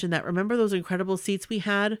to mention that remember those incredible seats we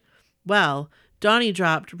had? Well, Donnie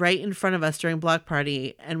dropped right in front of us during block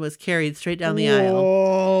party and was carried straight down the aisle.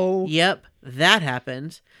 Whoa. Yep, that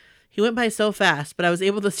happened. He went by so fast, but I was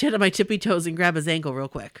able to stand on my tippy toes and grab his ankle real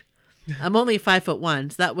quick. I'm only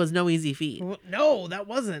 5'1", so that was no easy feat. No, that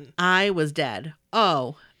wasn't. I was dead.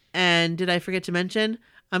 Oh, and did I forget to mention?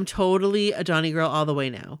 I'm totally a Donnie girl all the way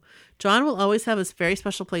now. John will always have a very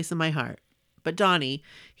special place in my heart. But Donnie,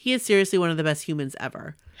 he is seriously one of the best humans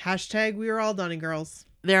ever. Hashtag we are all Donnie girls.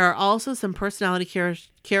 There are also some personality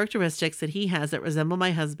characteristics that he has that resemble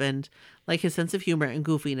my husband, like his sense of humor and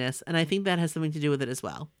goofiness, and I think that has something to do with it as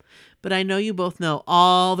well. But I know you both know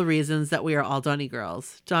all the reasons that we are all Donnie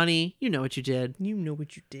girls. Donnie, you know what you did. You know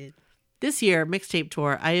what you did. This year, Mixtape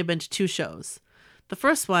Tour, I have been to 2 shows. The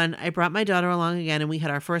first one, I brought my daughter along again and we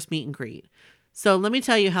had our first meet and greet. So let me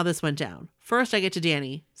tell you how this went down. First, I get to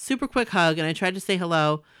Danny. Super quick hug, and I tried to say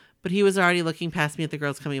hello, but he was already looking past me at the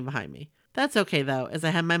girls coming behind me. That's okay, though, as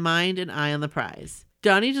I had my mind and eye on the prize.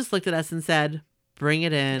 Donnie just looked at us and said, "Bring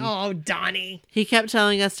it in." Oh, Donnie. He kept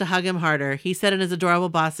telling us to hug him harder. He said in his adorable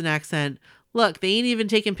Boston accent, "Look, they ain't even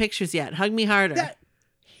taking pictures yet. Hug me harder."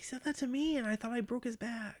 He said that to me, and I thought I broke his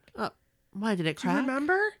back. Why did it Do crack? you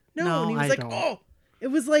remember? No, and he was I like, don't. "Oh." It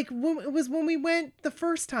was like when we went the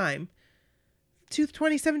first time to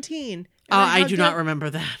 2017. I do not remember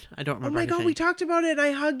that. I don't remember Oh my God, anything. we talked about it, and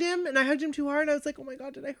I hugged him too hard. I was like, oh my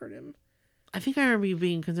God, did I hurt him? I think I remember you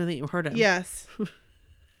being concerned that you hurt him. Yes.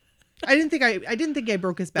 I didn't think I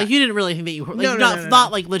broke his back. Like you didn't really think that you hurt. Like, No,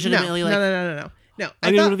 not like legitimately. No. I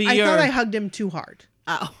I go thought to the I ER. thought I hugged him too hard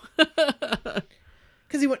Oh.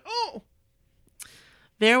 because he went, oh.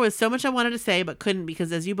 There was so much I wanted to say, but couldn't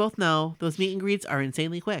because, as you both know, those meet and greets are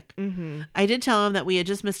insanely quick. Mm-hmm. I did tell him that we had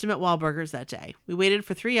just missed him at Wahlburgers that day. We waited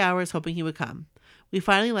for 3 hours hoping he would come. We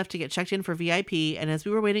finally left to get checked in for VIP, and as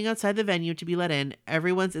we were waiting outside the venue to be let in,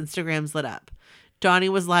 everyone's Instagrams lit up. Donnie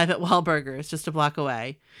was live at Wahlburgers, just a block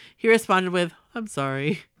away. He responded with, "I'm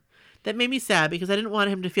sorry." That made me sad because I didn't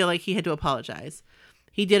want him to feel like he had to apologize.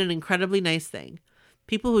 He did an incredibly nice thing.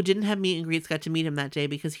 People who didn't have meet and greets got to meet him that day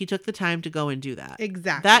because he took the time to go and do that.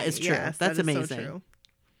 Exactly. That is true. Yes, That's that is amazing. So true.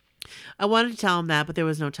 I wanted to tell him that, but there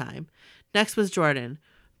was no time. Next was Jordan.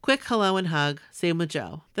 Quick hello and hug. Same with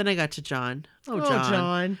Joe. Then I got to John. Oh,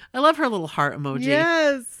 John. I love her little heart emoji.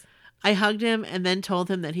 Yes. I hugged him and then told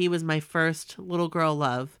him that he was my first little girl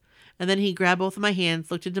love. And then he grabbed both of my hands,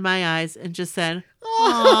 looked into my eyes, and just said,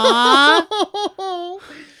 "Aww." Oh.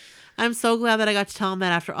 I'm so glad that I got to tell him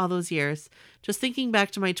that after all those years. Just thinking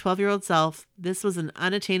back to my 12-year-old self, this was an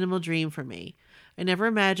unattainable dream for me. I never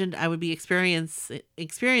imagined I would be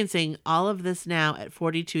experiencing all of this now at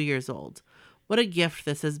 42 years old. What a gift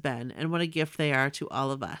this has been, and what a gift they are to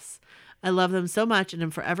all of us. I love them so much and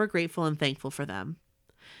am forever grateful and thankful for them.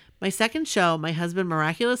 My second show, my husband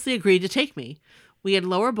miraculously agreed to take me. We had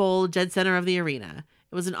Lower Bowl, dead center of the arena.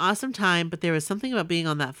 It was an awesome time, but there was something about being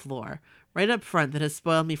on that floor, right up front, that has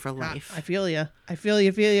spoiled me for life. I feel you. I feel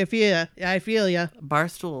you. Yeah, I feel you. Bar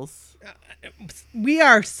stools. We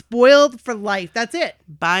are spoiled for life. That's it.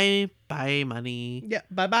 Bye money. Yeah.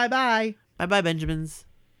 Bye. Bye Benjamins.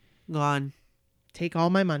 Gone. Take all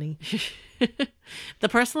my money. The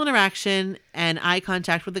personal interaction and eye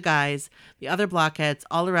contact with the guys, the other blockheads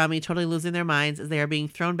all around me totally losing their minds as they are being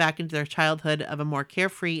thrown back into their childhood of a more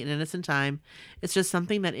carefree and innocent time. It's just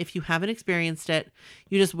something that if you haven't experienced it,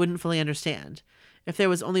 you just wouldn't fully understand. If there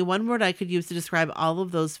was only one word I could use to describe all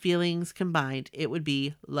of those feelings combined, it would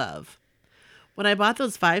be love. When I bought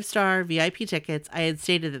those 5-star VIP tickets, I had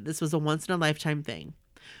stated that this was a once-in-a-lifetime thing.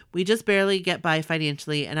 We just barely get by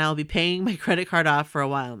financially, and I will be paying my credit card off for a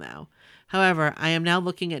while now. However, I am now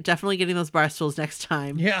looking at definitely getting those bar stools next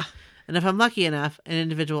time. Yeah. And if I'm lucky enough, an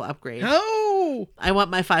individual upgrade. Oh, I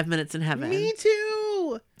want my 5 minutes in heaven. me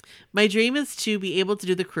too. My dream is to be able to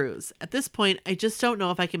do the cruise. At this point, I just don't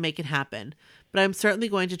know if I can make it happen. but I'm certainly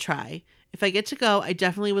going to try. If I get to go, I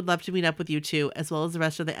definitely would love to meet up with you two, as well as the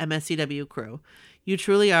rest of the MSCW crew. You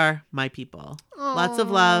truly are my people. Lots of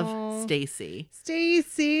love, Stacy.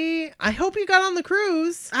 Stacy, I hope you got on the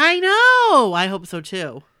cruise. I know. I hope so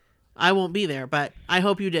too. I won't be there, but I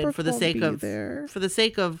hope you did Brooke for the won't sake be of there. for the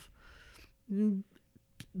sake of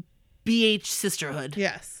BH sisterhood.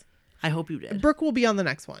 Yes. I hope you did. Brooke will be on the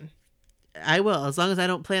next one. I will, as long as I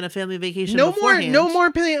don't plan a family vacation No beforehand.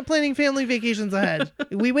 more planning family vacations ahead.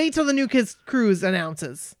 We wait till the new kids cruise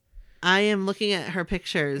announces. I am looking at her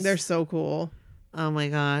pictures. They're so cool. Oh my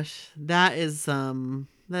gosh. That is some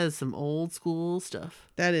old school stuff.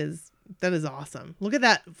 That is awesome. Look at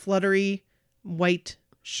that fluttery white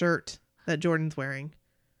shirt that Jordan's wearing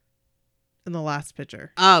in the last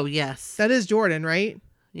picture. Oh, yes. That is Jordan, right?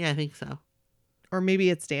 Yeah, I think so. Or maybe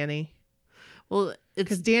it's Danny. Well,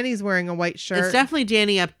 Because Danny's wearing a white shirt. it's definitely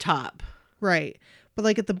Danny up top. Right. But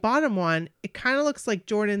like at the bottom one, it kind of looks like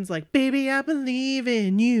Jordan's like, "Baby, I believe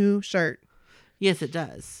in you" shirt. Yes, it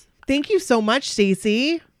does. Thank you so much,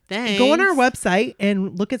 Stacy. Thanks. Go on our website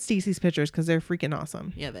and look at Stacy's pictures because they're freaking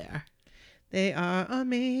awesome. Yeah, they are. They are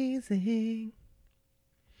amazing.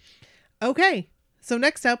 Okay. So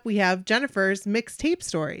next up, we have Jennifer's mixtape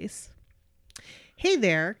stories. Hey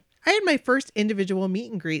there. I had my first individual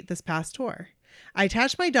meet and greet this past tour. I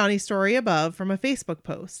attached my Donnie story above from a Facebook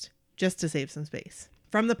post, just to save some space.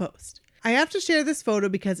 From the post. I have to share this photo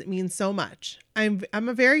because it means so much. I'm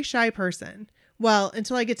a very shy person. Well,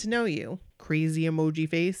 until I get to know you. Crazy emoji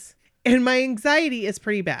face. And my anxiety is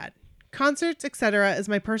pretty bad. Concerts, etc. is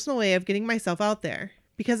my personal way of getting myself out there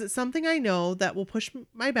because it's something I know that will push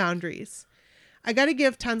my boundaries. I got to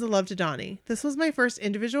give tons of love to Donnie. This was my first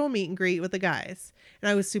individual meet and greet with the guys, and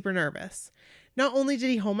I was super nervous. Not only did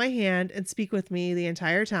he hold my hand and speak with me the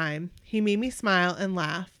entire time, he made me smile and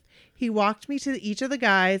laugh. He walked me to each of the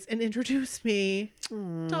guys and introduced me.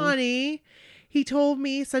 Donnie. He told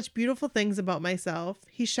me such beautiful things about myself.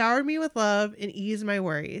 He showered me with love and eased my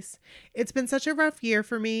worries. It's been such a rough year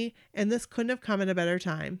for me, and this couldn't have come at a better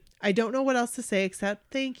time. I don't know what else to say except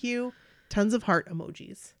thank you. Tons of heart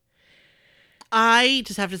emojis. I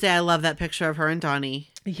just have to say I love that picture of her and Donnie.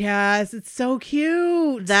 Yes, it's so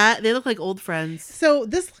cute. That they look like old friends. So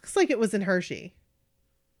this looks like it was in Hershey.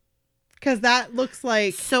 Because that looks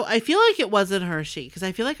like... So I feel like it was in Hershey because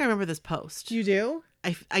I feel like I remember this post. You do?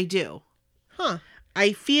 I do. Huh.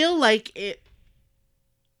 I feel like it,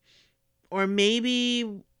 or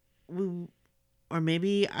maybe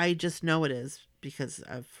I just know it is because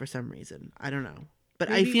of, for some reason. I don't know. But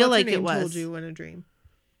Maybe I feel what's her like it name was. told you in a dream.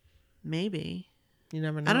 Maybe. You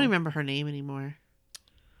never know. I don't remember her name anymore.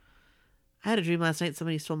 I had a dream last night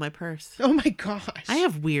somebody stole my purse. Oh my gosh. I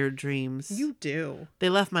have weird dreams. You do. They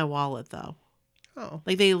left my wallet though. Oh.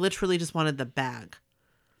 Like they literally just wanted the bag.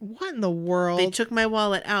 What in the world? They took my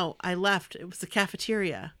wallet out. I left. It was the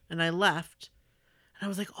cafeteria. And I left. And I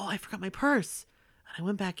was like, oh, I forgot my purse. And I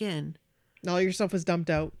went back in. All your stuff was dumped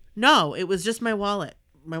out. No, it was just my wallet.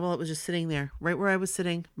 My wallet was just sitting there. Right where I was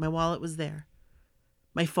sitting. My wallet was there.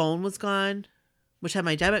 My phone was gone, which had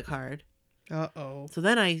my debit card. Uh-oh. So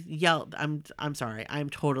then I yelled, I'm sorry. I'm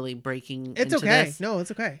totally breaking It's into okay. this. No,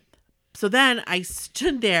 it's okay. So then I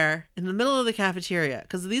stood there in the middle of the cafeteria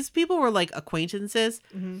because these people were like acquaintances,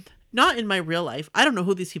 not in my real life. I don't know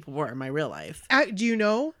who these people were in my real life. Do you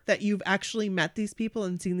know that you've actually met these people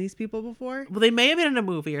and seen these people before? Well, they may have been in a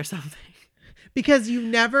movie or something. Because you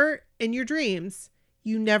never, in your dreams,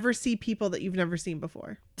 you never see people that you've never seen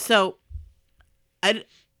before. So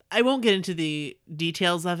I won't get into the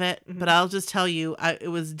details of it, but I'll just tell you, it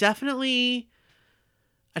was definitely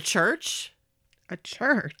a church. A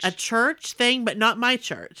church? A church thing, but not my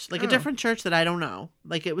church. Like Oh. a different church that I don't know.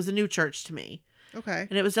 Like it was a new church to me. Okay.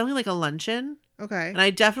 And it was definitely like a luncheon. Okay. And I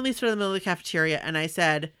definitely stood in the middle of the cafeteria and I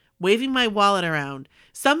said, waving my wallet around,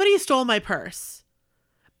 somebody stole my purse.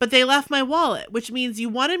 But they left my wallet, which means you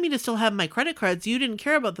wanted me to still have my credit cards. You didn't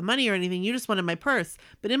care about the money or anything. You just wanted my purse.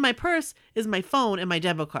 But in my purse is my phone and my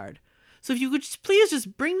debit card. So if you could please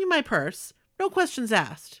just bring me my purse. No questions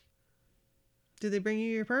asked. Did they bring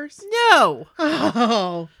you your purse? No.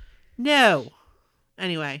 Oh. No.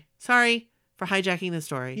 Anyway, sorry for hijacking the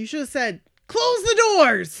story. You should have said, close the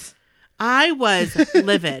doors. I was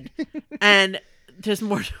livid. And there's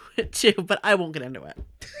more to it too, but I won't get into it.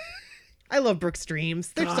 I love Brooke's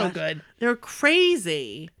dreams. They're so Gosh. good. They're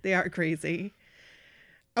crazy. They are crazy.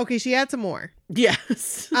 Okay, she had some more.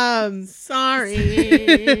 Yes.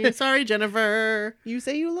 Sorry. Sorry, Jennifer. You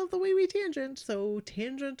say you love the way we tangent, so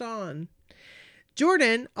tangent on.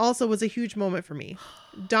 Jordan also was a huge moment for me.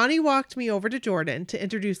 Donnie walked me over to Jordan to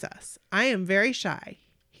introduce us. I am very shy.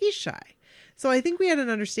 He's shy. So I think we had an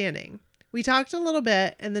understanding. We talked a little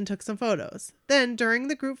bit and then took some photos. Then, during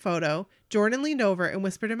the group photo, Jordan leaned over and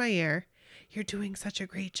whispered in my ear, "You're doing such a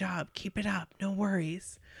great job. Keep it up. No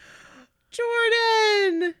worries."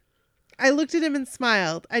 Jordan! I looked at him and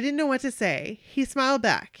smiled. I didn't know what to say. He smiled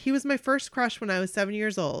back. He was my first crush when I was 7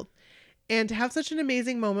 years old. And to have such an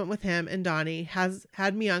amazing moment with him and Donnie has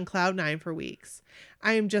had me on cloud 9 for weeks.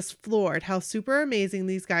 I am just floored how super amazing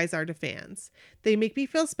these guys are to fans. They make me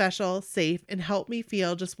feel special, safe, and help me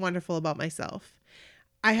feel just wonderful about myself.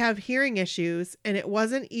 I have hearing issues, and it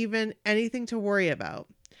wasn't even anything to worry about.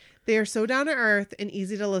 They are so down to earth and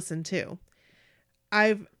easy to listen to.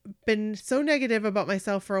 I've been so negative about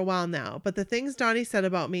myself for a while now, but the things Donnie said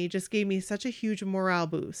about me just gave me such a huge morale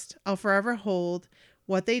boost. I'll forever hold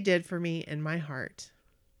what they did for me in my heart.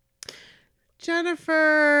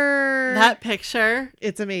 Jennifer! That picture.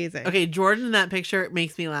 It's amazing. Okay, Jordan in that picture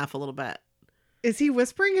makes me laugh a little bit. Is he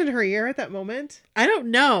whispering in her ear at that moment? I don't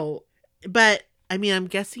know, but I mean, I'm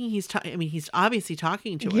guessing he's obviously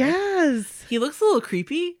talking to her. Yes. He looks a little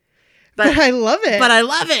creepy. But I love it. But I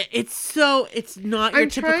love it. It's not your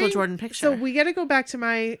typical Jordan picture. So we got to go back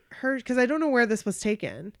to because I don't know where this was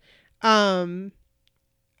taken. I've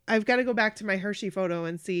got to go back to my Hershey photo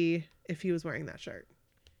and see if he was wearing that shirt.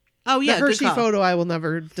 Oh yeah, the Hershey photo I will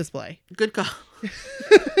never display. Good call.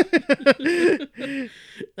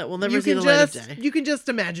 That will never see the light of day. You can just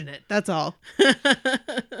imagine it. That's all.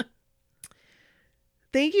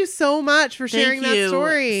 Thank you so much for sharing that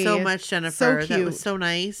story. So much, Jennifer. So cute. That was so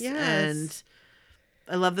nice. Yes. And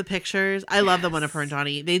I love the pictures. I love the one of her and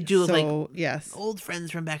Donnie. They do look like old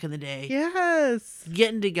friends from back in the day. Yes.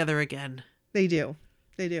 Getting together again. They do.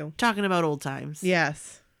 They do. Talking about old times.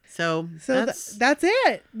 Yes. So that's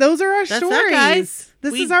it. Those are our stories. That, guys.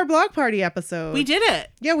 This is our blog party episode. We did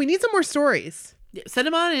it. Yeah, we need some more stories. Send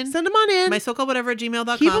them on in. My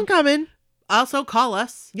SoCalWhatever@gmail.com. Keep them coming. Also, call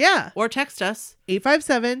us. Yeah. Or text us.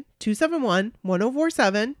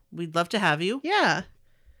 857-271-1047. We'd love to have you. Yeah.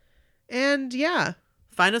 And yeah.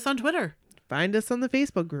 Find us on Twitter. Find us on the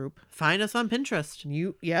Facebook group. Find us on Pinterest. I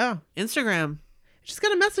Instagram. just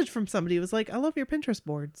got a message from somebody. It was like, "I love your Pinterest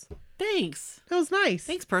boards." Thanks. That was nice.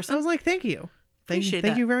 Thanks, person. I was like, "Thank you." Thank you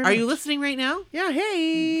very much. Are you listening right now? Yeah.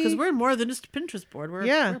 Hey. Because we're more than just a Pinterest board. We're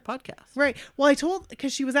a podcast. Right. Well,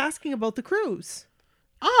 because she was asking about the cruise.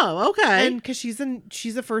 Oh, okay. And because she's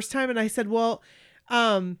the first time, and I said, well,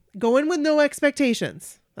 go in with no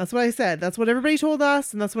expectations. That's what I said. That's what everybody told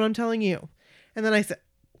us, and that's what I'm telling you. And then I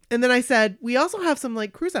said, we also have some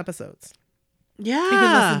like cruise episodes. Yeah. You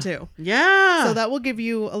can listen to. Yeah. So that will give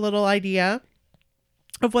you a little idea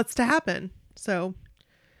of what's to happen. So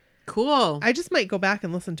cool. I just might go back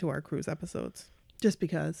and listen to our cruise episodes just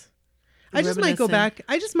because. I just might go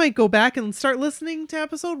back and start listening to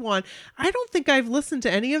episode 1. I don't think I've listened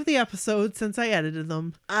to any of the episodes since I edited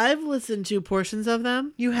them. I've listened to portions of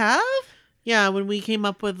them. You have? Yeah, when we came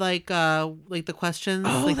up with like the questions.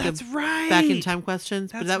 Oh, like that's right. Back in time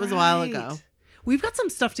questions. But that was a while ago. We've got some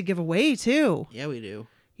stuff to give away too. Yeah, we do.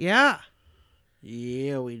 Yeah.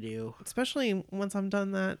 Yeah, we do. Especially once I'm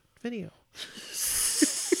done that video.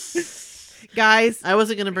 Guys. I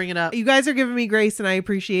wasn't going to bring it up. You guys are giving me grace and I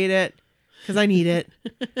appreciate it. Because I need it.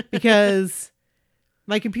 Because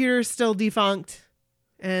my computer is still defunct.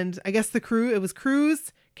 And I guess it was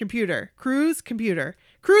Cruise Computer. Cruise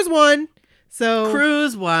 1. So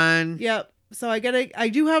Cruise 1. Yep. So I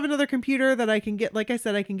do have another computer that I can get, like I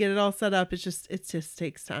said, I can get it all set up. It just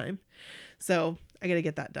takes time. So I got to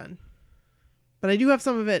get that done. But I do have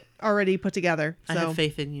some of it already put together. So I have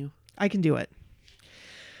faith in you. I can do it.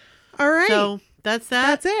 All right. So that's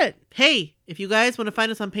that. That's it. Hey, if you guys want to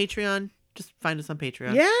find us on Patreon, just find us on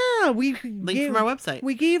Patreon. Yeah. Link from our website.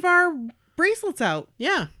 We gave our bracelets out.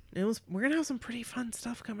 Yeah. We're going to have some pretty fun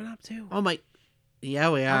stuff coming up too. Oh my. Yeah,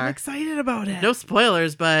 we are. I'm excited about it. No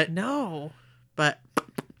spoilers, but. No. But.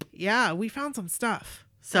 Yeah, we found some stuff.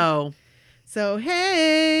 So,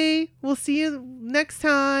 hey, we'll see you next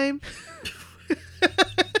time. Brooke's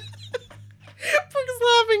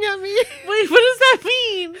laughing at me. Wait, what does that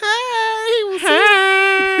mean? Hey, we'll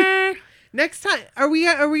see. Next time, are we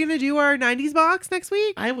gonna do our 90s box next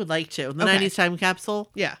week? I would like to. The 90s time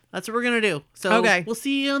capsule. Yeah. That's what we're gonna do. So we'll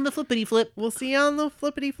see you on the flippity flip. We'll see you on the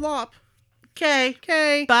flippity flop. Okay.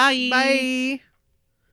 Okay. Bye. Bye.